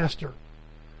senior pastor.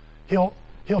 He'll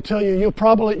tell you you're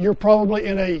probably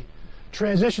in a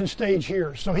transition stage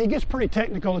here. So he gets pretty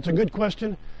technical. It's a good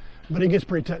question, but he gets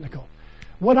pretty technical.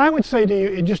 What I would say to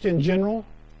you, just in general,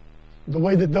 the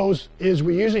way that those is,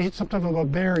 we usually hit some type of a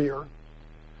barrier.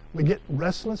 We get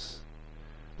restless.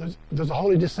 There's a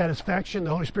holy dissatisfaction. The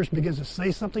Holy Spirit begins to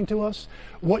say something to us.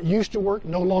 What used to work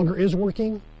no longer is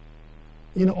working.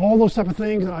 All those type of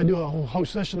things. And I do a whole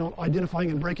session on identifying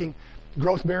and breaking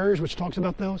growth barriers, which talks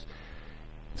about those.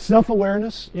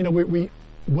 Self-awareness.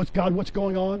 What's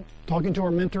going on? Talking to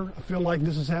our mentor. I feel like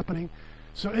this is happening.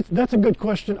 So that's a good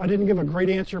question. I didn't give a great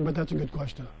answer, but that's a good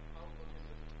question.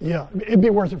 Yeah, it'd be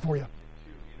worth it for you.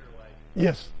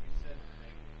 Yes.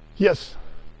 Yes.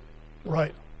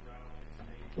 Right.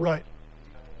 Right.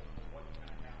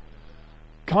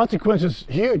 Consequences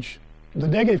huge. The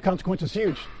negative consequence is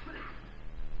huge.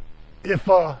 If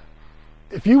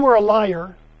you were a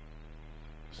liar,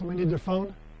 somebody need their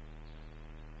phone?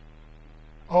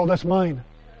 Oh, that's mine.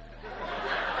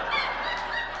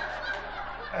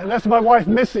 And that's my wife,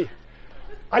 Missy.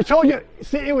 I told you,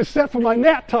 see, it was set for my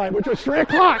nap time, which was 3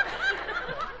 o'clock.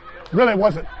 Really, it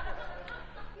wasn't.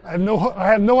 I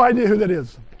have no idea who that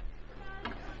is.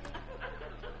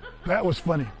 That was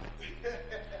funny.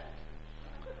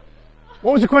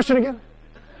 What was the question again?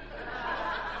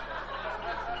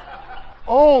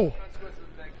 Oh,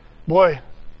 boy,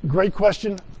 great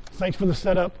question. Thanks for the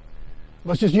setup.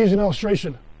 Let's just use an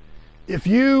illustration. If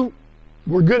you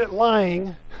were good at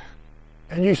lying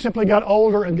and you simply got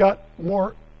older and got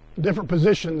more different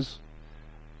positions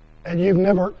and you've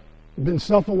never been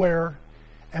self-aware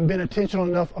and been intentional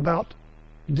enough about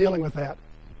dealing with that,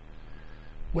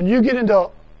 when you get into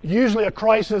usually a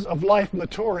crisis of life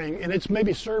maturing, and it's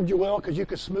maybe served you well because you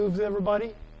could smooth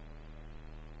everybody.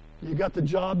 You got the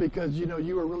job because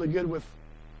you were really good with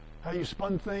how you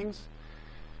spun things.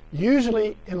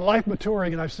 Usually in life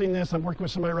maturing, and I've seen this, I'm working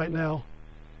with somebody right now,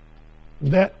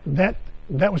 that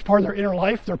was part of their inner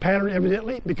life, their pattern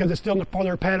evidently, because it's still part of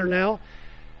their pattern now.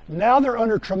 Now they're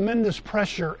under tremendous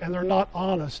pressure and they're not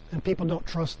honest and people don't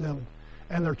trust them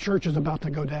and their church is about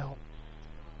to go down.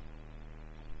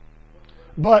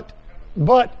 But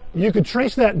you could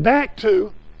trace that back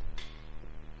to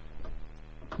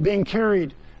being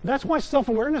carried. That's why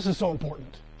self-awareness is so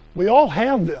important. We all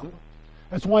have them.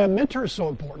 That's why a mentor is so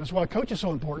important. That's why a coach is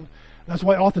so important. That's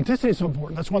why authenticity is so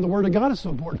important. That's why the Word of God is so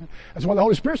important. That's why the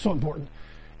Holy Spirit is so important.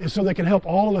 Is so they can help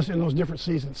all of us in those different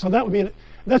seasons. So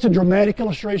that's a dramatic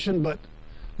illustration, but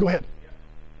go ahead.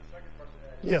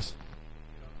 Yes.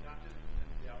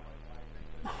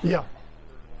 Yeah.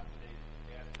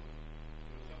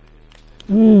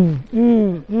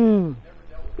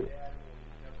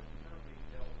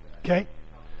 Okay.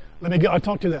 I'll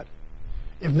talk to that.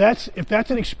 If that's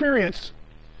an experience,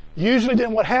 usually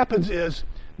then what happens is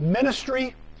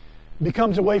ministry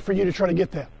becomes a way for you to try to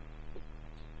get that.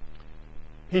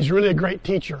 He's really a great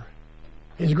teacher.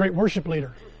 He's a great worship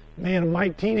leader. Man, my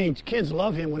teenage kids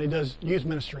love him when he does youth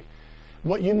ministry.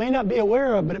 What you may not be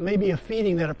aware of, but it may be a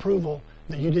feeding that approval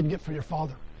that you didn't get from your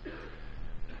father.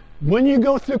 When you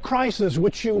go through crisis,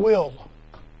 which you will,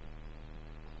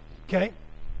 okay?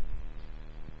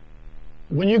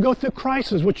 When you go through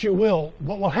crisis, which you will,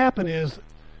 what will happen is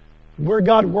where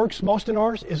God works most in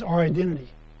ours is our identity.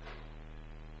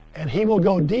 And He will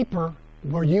go deeper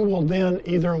where you will then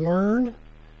either learn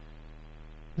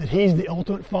that He's the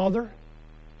ultimate Father.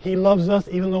 He loves us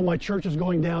even though my church is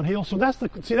going downhill. So that's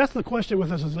the question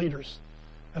with us as leaders.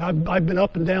 And I've been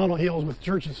up and down on hills with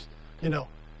churches,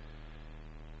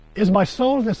 Is my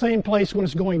soul in the same place when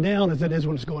it's going down as it is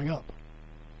when it's going up?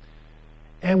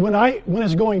 And when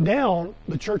it's going down,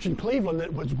 the church in Cleveland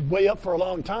that was way up for a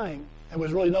long time and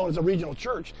was really known as a regional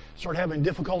church started having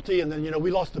difficulty, and then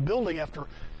we lost the building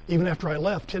even after I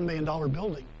left, $10 million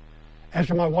building,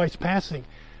 after my wife's passing.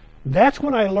 That's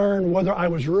when I learned whether I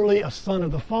was really a son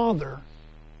of the Father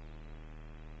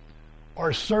or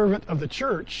a servant of the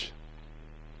church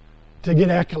to get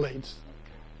accolades.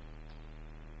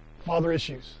 Father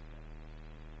issues.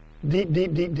 Deep,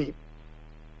 deep, deep, deep.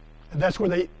 And that's where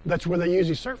they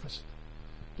usually surface.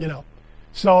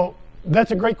 So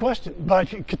that's a great question. But I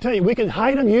can tell you, we can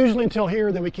hide them usually until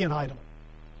here, then we can't hide them.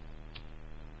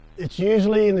 It's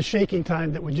usually in the shaking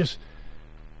time that we just,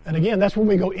 and again, that's when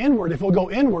we go inward. If we'll go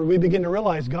inward, we begin to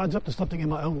realize God's up to something in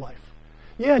my own life.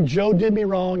 Yeah, Joe did me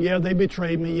wrong. Yeah, they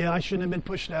betrayed me. Yeah, I shouldn't have been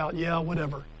pushed out. Yeah,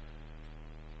 whatever.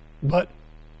 But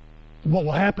what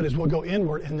will happen is we'll go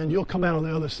inward, and then you'll come out on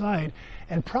the other side.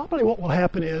 And probably what will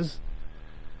happen is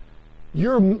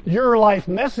Your life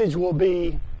message will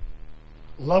be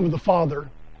love the Father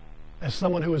as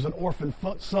someone who is an orphan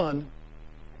son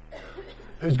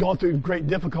who's gone through great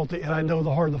difficulty, and I know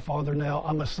the heart of the Father now.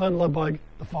 I'm a son loved by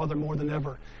the Father more than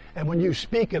ever. And when you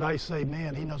speak it, I say,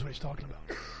 man, he knows what he's talking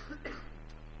about.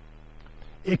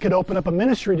 It could open up a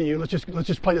ministry to you. Let's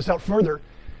just play this out further,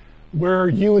 where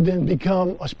you would then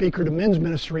become a speaker to men's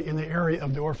ministry in the area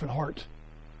of the orphan heart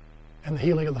and the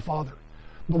healing of the Father.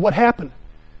 But what happened?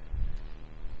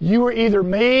 You were either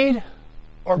made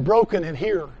or broken in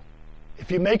here.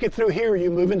 If you make it through here, you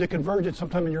move into convergence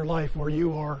sometime in your life where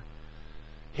you are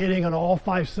hitting on all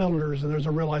 5 cylinders, and there's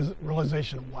a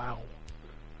realization, wow.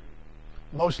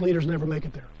 Most leaders never make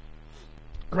it there.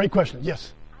 Great question.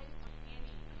 Yes?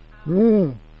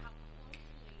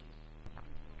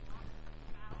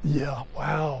 Yeah,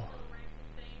 wow.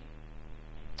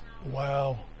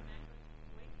 Wow.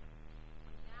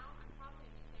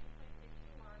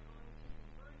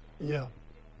 Yeah.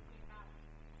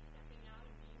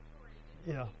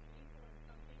 Yeah.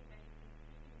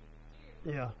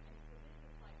 Yeah.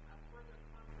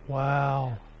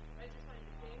 Wow.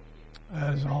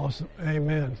 That is awesome.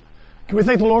 Amen. Can we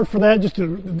thank the Lord for that? Just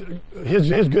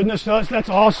his goodness to us? That's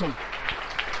awesome.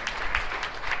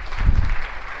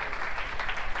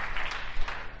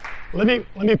 Let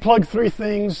me plug 3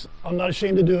 things. I'm not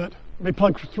ashamed to do it. Let me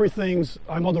plug 3 things.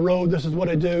 I'm on the road. This is what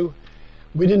I do.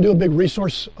 We didn't do a big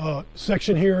resource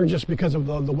section here just because of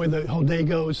the way the whole day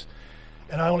goes,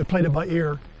 and I only played it by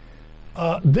ear.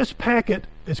 This packet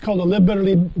is called the Live Better,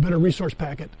 Lead Better resource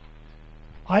packet.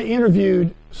 I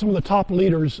interviewed some of the top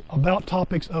leaders about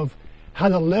topics of how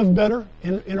to live better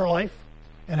in our life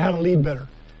and how to lead better.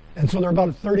 And so they're about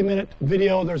a 30-minute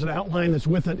video. There's an outline that's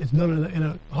with it. It's done in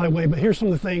a high way. But here's some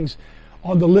of the things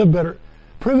on the Live Better.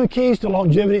 Proven Keys to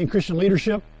Longevity in Christian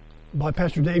Leadership by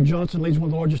Pastor Dave Johnson, leads one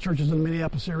of the largest churches in the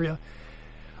Minneapolis area.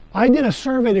 I did a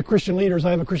survey to Christian leaders.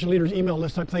 I have a Christian leaders email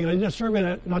list type thing. And I did a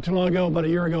survey not too long ago, about a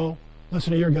year ago, less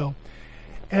than a year ago.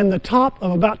 And the top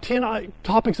of about 10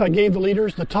 topics I gave the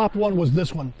leaders, the top one was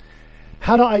this one: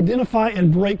 how to identify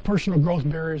and break personal growth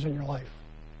barriers in your life.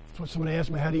 That's what somebody asked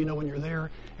me, how do you know when you're there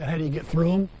and how do you get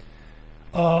through them?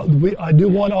 I do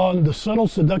one on the subtle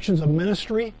seductions of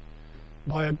ministry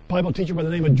by a Bible teacher by the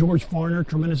name of George Farner,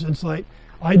 tremendous insight.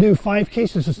 I do 5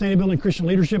 Keys to Sustainability in Christian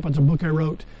Leadership. It's a book I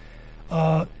wrote.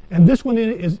 And this one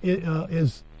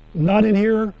is not in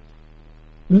here.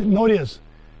 No, it is.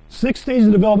 6 stages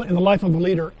of development in the life of a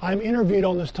leader. I'm interviewed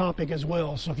on this topic as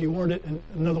well, so if you want it in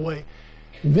another way.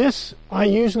 This, I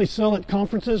usually sell at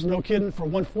conferences, no kidding, for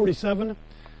 $147.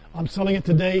 I'm selling it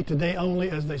today only,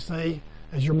 as they say,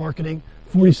 as your marketing,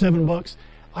 $47.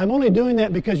 I'm only doing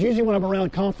that because usually when I'm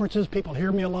around conferences, people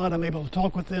hear me a lot, I'm able to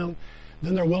talk with them,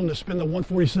 then they're willing to spend the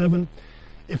 $147.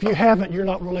 If you haven't, you're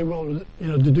not really willing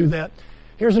to do that.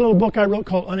 Here's a little book I wrote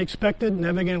called Unexpected,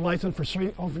 Navigating Life's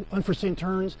Unforeseen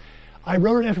Turns. I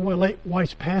wrote it after my late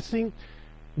wife's passing.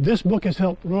 This book has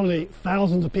helped really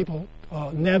thousands of people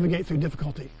navigate through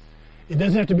difficulty. It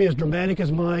doesn't have to be as dramatic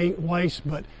as my wife's,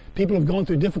 but people have gone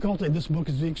through difficulty. This book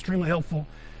is extremely helpful.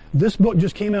 This book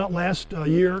just came out last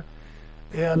year,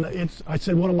 and I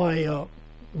said one of my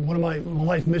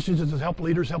life missions is to help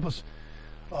leaders, help us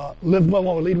live well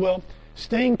while we lead well.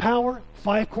 Staying Power,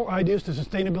 5 core ideas to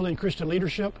sustainability in Christian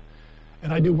leadership.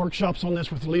 And I do workshops on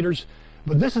this with leaders.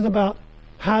 But this is about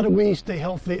how do we stay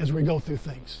healthy as we go through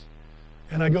things.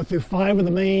 And I go through 5 of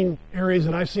the main areas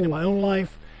that I've seen in my own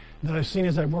life, that I've seen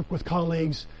as I've worked with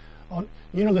colleagues. The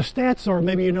stats are,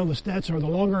 maybe the stats are, the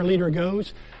longer a leader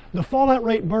goes, the fallout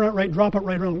rate, burnout rate, dropout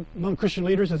rate among Christian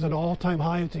leaders is at an all-time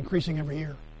high. It's increasing every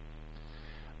year.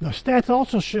 The stats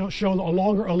also show that the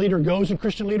longer a leader goes in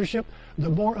Christian leadership, the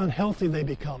more unhealthy they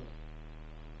become.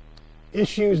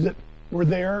 Issues that were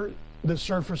there, that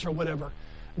surface or whatever.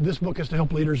 This book is to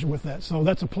help leaders with that. So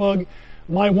that's a plug.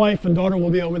 My wife and daughter will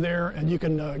be over there, and you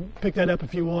can pick that up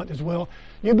if you want as well.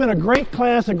 You've been a great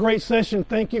class, a great session.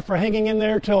 Thank you for hanging in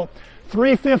there till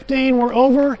 3:15. We're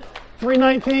over.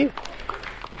 3:19.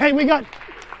 Hey, we got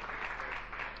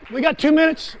 2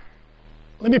 minutes.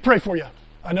 Let me pray for you.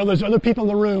 I know there's other people in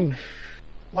the room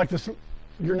like this.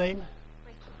 Your name?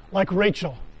 Rachel. Like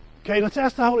Rachel. Okay, let's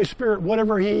ask the Holy Spirit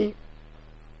whatever He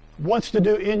wants to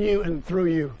do in you and through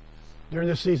you during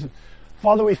this season.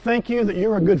 Father, we thank you that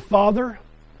you're a good Father.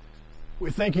 We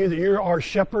thank you that you're our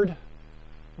shepherd.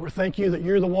 We thank you that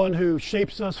you're the one who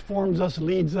shapes us, forms us,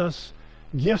 leads us,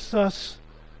 gifts us,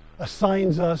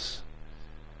 assigns us.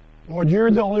 Lord, you're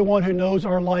the only one who knows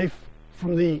our life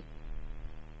from the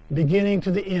beginning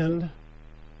to the end.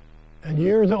 And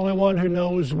you're the only one who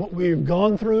knows what we've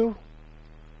gone through,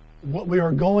 what we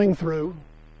are going through,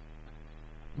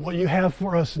 what you have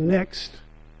for us next,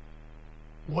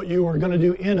 what you are going to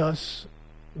do in us,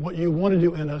 what you want to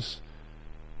do in us,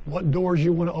 what doors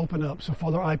you want to open up. So,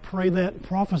 Father, I pray that,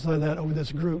 prophesy that over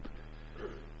this group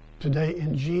today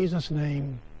in Jesus'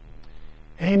 name.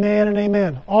 Amen and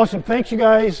amen. Awesome. Thanks, you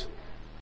guys.